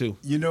got up to.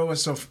 You know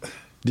what's so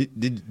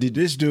did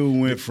this dude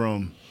went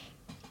from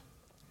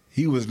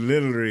he was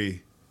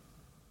literally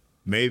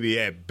maybe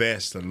at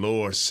best a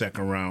lower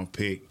second round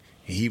pick,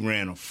 and he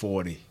ran a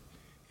 40.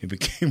 It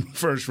became a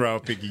first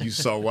round pick, and you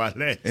saw why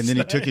that. And then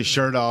he took his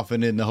shirt off,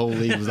 and then the whole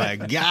league was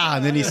like, God.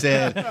 And then he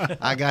said,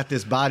 I got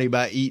this body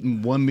by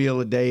eating one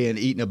meal a day and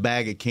eating a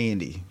bag of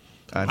candy.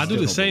 I do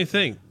the same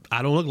thing.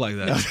 I don't look like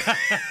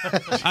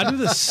that. I do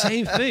the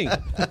same thing.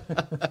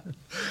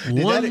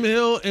 One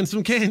meal and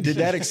some candy. Did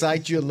that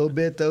excite you a little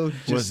bit, though?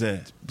 What's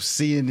that?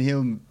 Seeing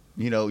him,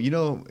 you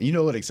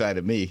know what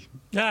excited me.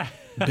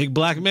 Big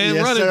black man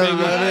running,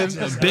 baby.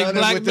 Big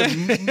black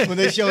man. When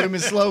they showed him in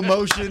slow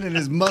motion and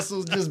his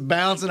muscles just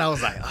bouncing, I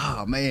was like,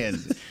 oh, man.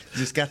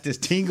 Just got this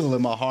tingle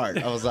in my heart.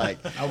 I was like.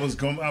 I was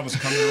coming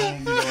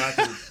home,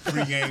 after the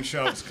pregame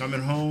show. I was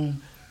coming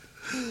home,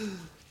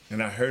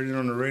 and I heard it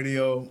on the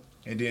radio.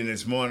 And then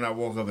this morning I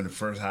woke up and the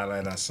first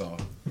highlight I saw.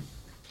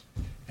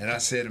 And I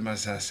said to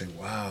myself,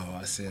 wow.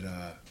 I said,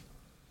 I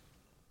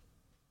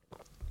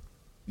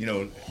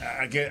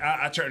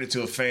turned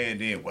into a fan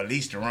then. Well, at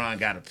least Deron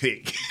got a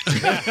pick.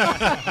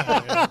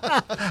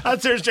 I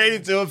turned straight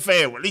into a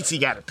fan. Well, at least he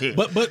got a pick.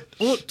 But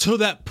to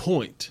that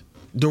point,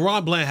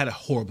 Deron Bland had a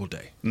horrible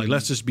day. Like,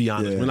 let's just be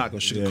honest. We're not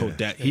going to sugarcoat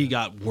that. He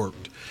got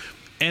worked.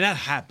 And that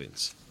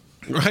happens.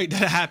 Right?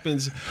 That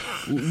happens.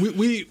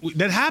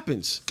 That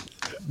happens.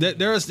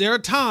 There are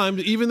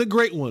times, even the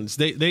great ones,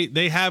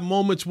 they have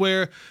moments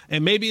where,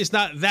 and maybe it's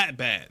not that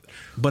bad,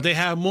 but they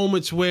have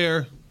moments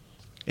where,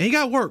 and he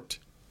got worked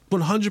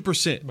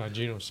 100%. By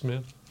Geno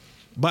Smith?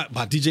 By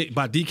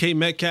DK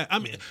Metcalf. I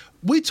mean,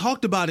 we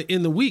talked about it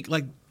in the week.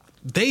 Like,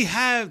 they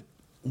have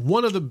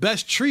one of the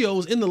best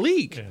trios in the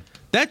league. Yeah.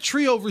 That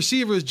trio of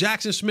receivers,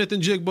 Jackson Smith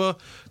and Jigba,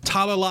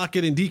 Tyler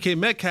Lockett, and DK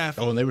Metcalf.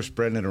 Oh, and they were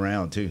spreading it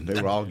around too.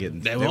 They were all getting.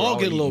 They were all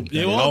getting a little.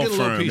 They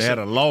had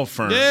a law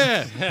firm.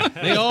 Yeah,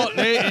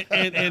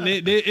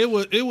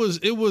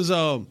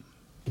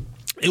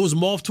 it was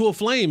moth to a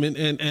flame, and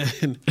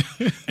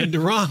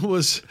Deron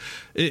was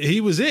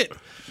it.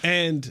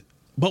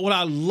 But what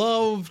I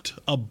loved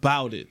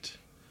about it,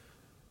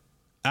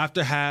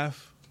 after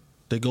half,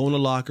 they go in the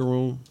locker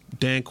room.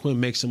 Dan Quinn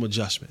makes some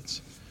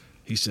adjustments.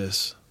 He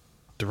says,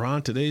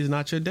 Deron, today is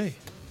not your day.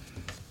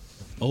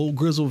 Old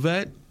grizzle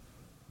vet,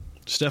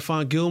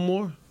 Stephon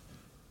Gilmore,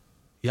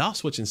 y'all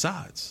switching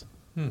sides.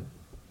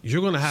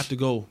 You're going to have to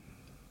go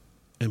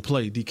and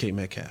play DK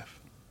Metcalf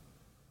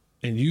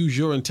and use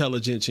your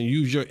intelligence and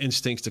use your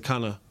instincts to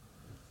kind of.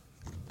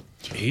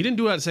 He didn't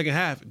do that in the second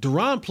half.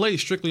 Deron played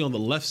strictly on the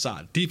left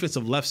side,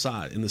 defensive left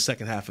side in the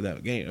second half of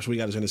that game. That's where he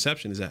got his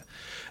interception is at.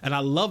 And I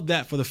love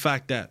that for the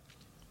fact that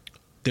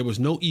there was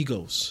no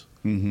egos.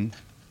 Mm-hmm.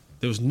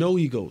 There was no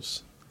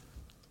egos.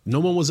 No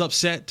one was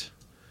upset.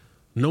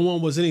 No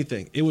one was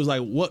anything. It was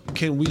like, what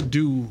can we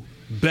do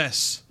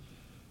best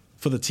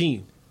for the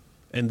team?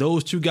 And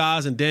those two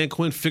guys and Dan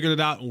Quinn figured it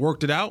out and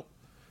worked it out.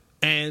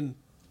 And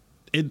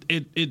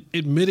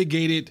it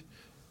mitigated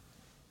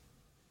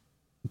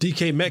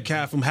DK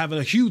Metcalf from having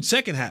a huge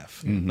second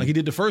half, like he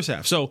did the first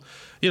half. So,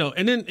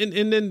 and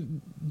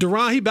then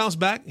Deron, he bounced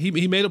back.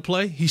 He made a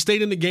play. He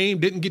stayed in the game,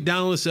 didn't get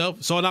down on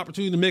himself, saw an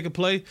opportunity to make a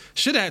play.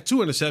 Should have had 2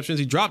 interceptions.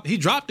 He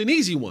dropped an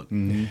easy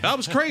one. That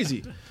was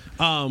crazy.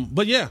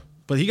 But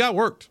he got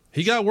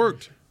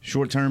worked.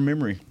 Short-term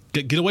memory.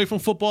 Get away from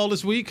football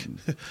this week.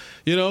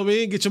 You know what I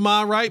mean? Get your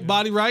mind right,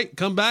 body right,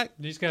 come back.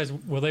 These guys,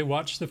 will they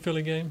watch the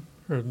Philly game,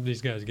 or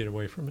these guys get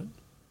away from it?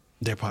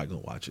 They're probably gonna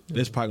watch it.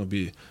 There's gonna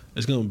be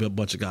a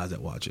bunch of guys that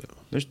watch it.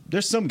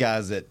 There's some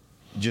guys that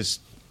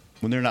just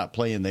when they're not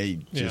playing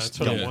they just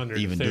don't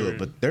even do it.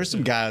 But there's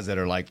some guys that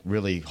are like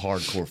really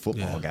hardcore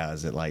football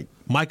guys that like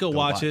Mike will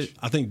watch it.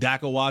 I think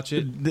Dak will watch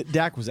it.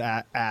 Dak was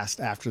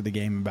asked after the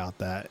game about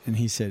that, and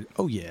he said,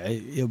 "Oh yeah,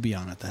 it'll be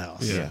on at the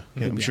house." Yeah,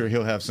 I'm sure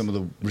he'll have some of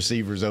the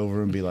receivers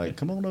over and be like,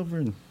 "Come on over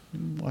and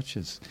watch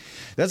this."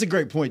 That's a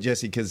great point,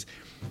 Jesse, because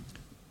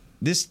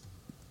this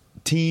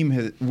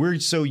team we're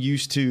so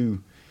used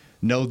to.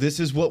 No, this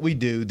is what we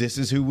do. This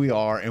is who we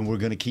are, and we're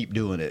going to keep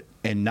doing it,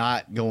 and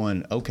not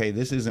going, okay,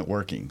 this isn't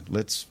working.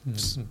 Let's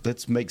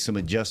make some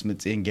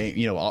adjustments in game.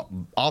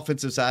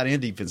 Offensive side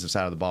and defensive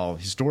side of the ball.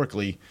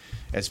 Historically,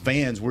 as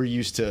fans, we're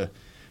used to,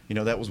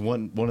 that was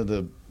one of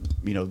the,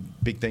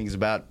 big things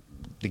about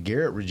the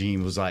Garrett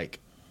regime was like,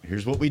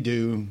 here's what we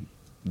do.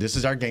 This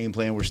is our game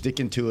plan. We're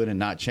sticking to it and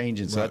not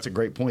changing. So that's a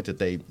great point that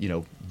they,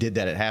 did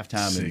that at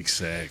halftime. 6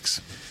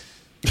 sacks.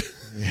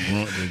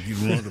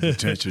 You want the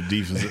potential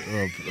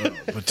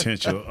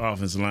potential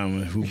offensive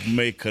lineman who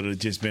could have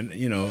just been,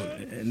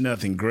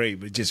 nothing great,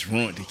 but just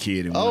ruined the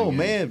kid.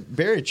 Man,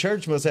 Barry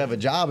Church must have a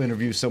job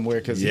interview somewhere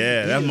because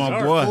that's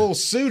my boy. Full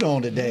suit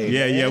on today.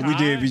 Yeah, we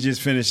did. We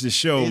just finished the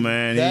show,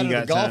 man.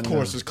 The golf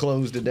course is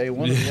closed today.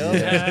 One or the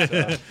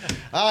other.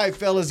 All right,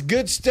 fellas,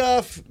 good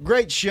stuff.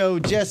 Great show,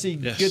 Jesse.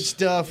 Yes. Good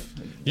stuff.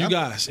 You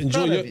guys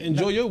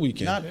enjoy your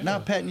weekend.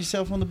 Not patting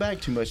yourself on the back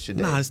too much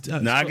today.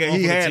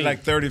 He had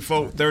like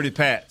 30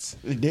 pats.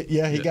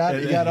 Yeah, he got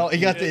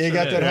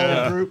that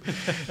whole group.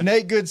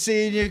 Nate, good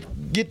seeing you.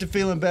 Get to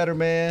feeling better,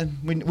 man.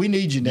 We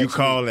need you next week. You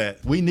call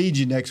that. We need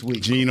you next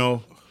week.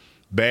 Gino,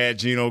 bad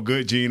Gino,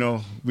 good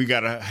Gino. We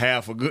got a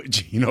half a good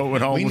Gino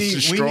and almost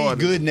destroyed. We need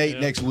good Nate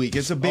next week.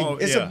 It's a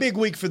big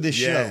week for this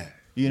show.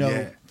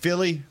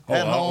 Philly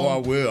at home. I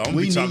will. I'm going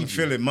to be talking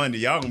Philly Monday.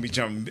 Y'all going to be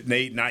talking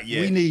Nate, not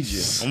yet. We need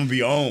you. I'm going to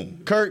be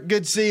on. Kurt,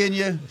 good seeing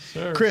you.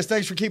 Yes, Chris,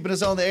 thanks for keeping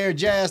us on the air.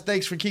 Jazz,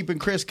 thanks for keeping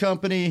Chris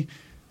company.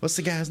 What's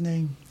the guy's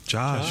name?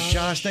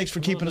 Josh, thanks for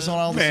keeping us on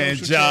all the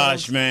social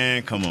channels.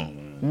 Man, come on.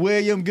 Man.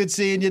 William, good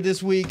seeing you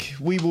this week.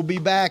 We will be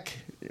back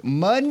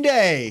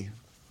Monday.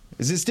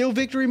 Is it still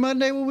Victory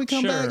Monday when we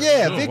come back?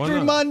 Yeah,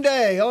 Victory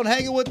Monday on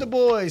Hanging with the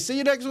Boys. See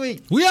you next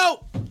week. We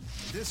out.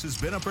 This has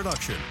been a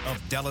production of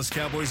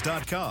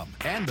DallasCowboys.com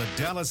and the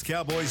Dallas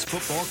Cowboys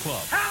Football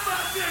Club. How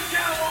about this,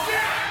 Cowboys?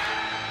 Yeah!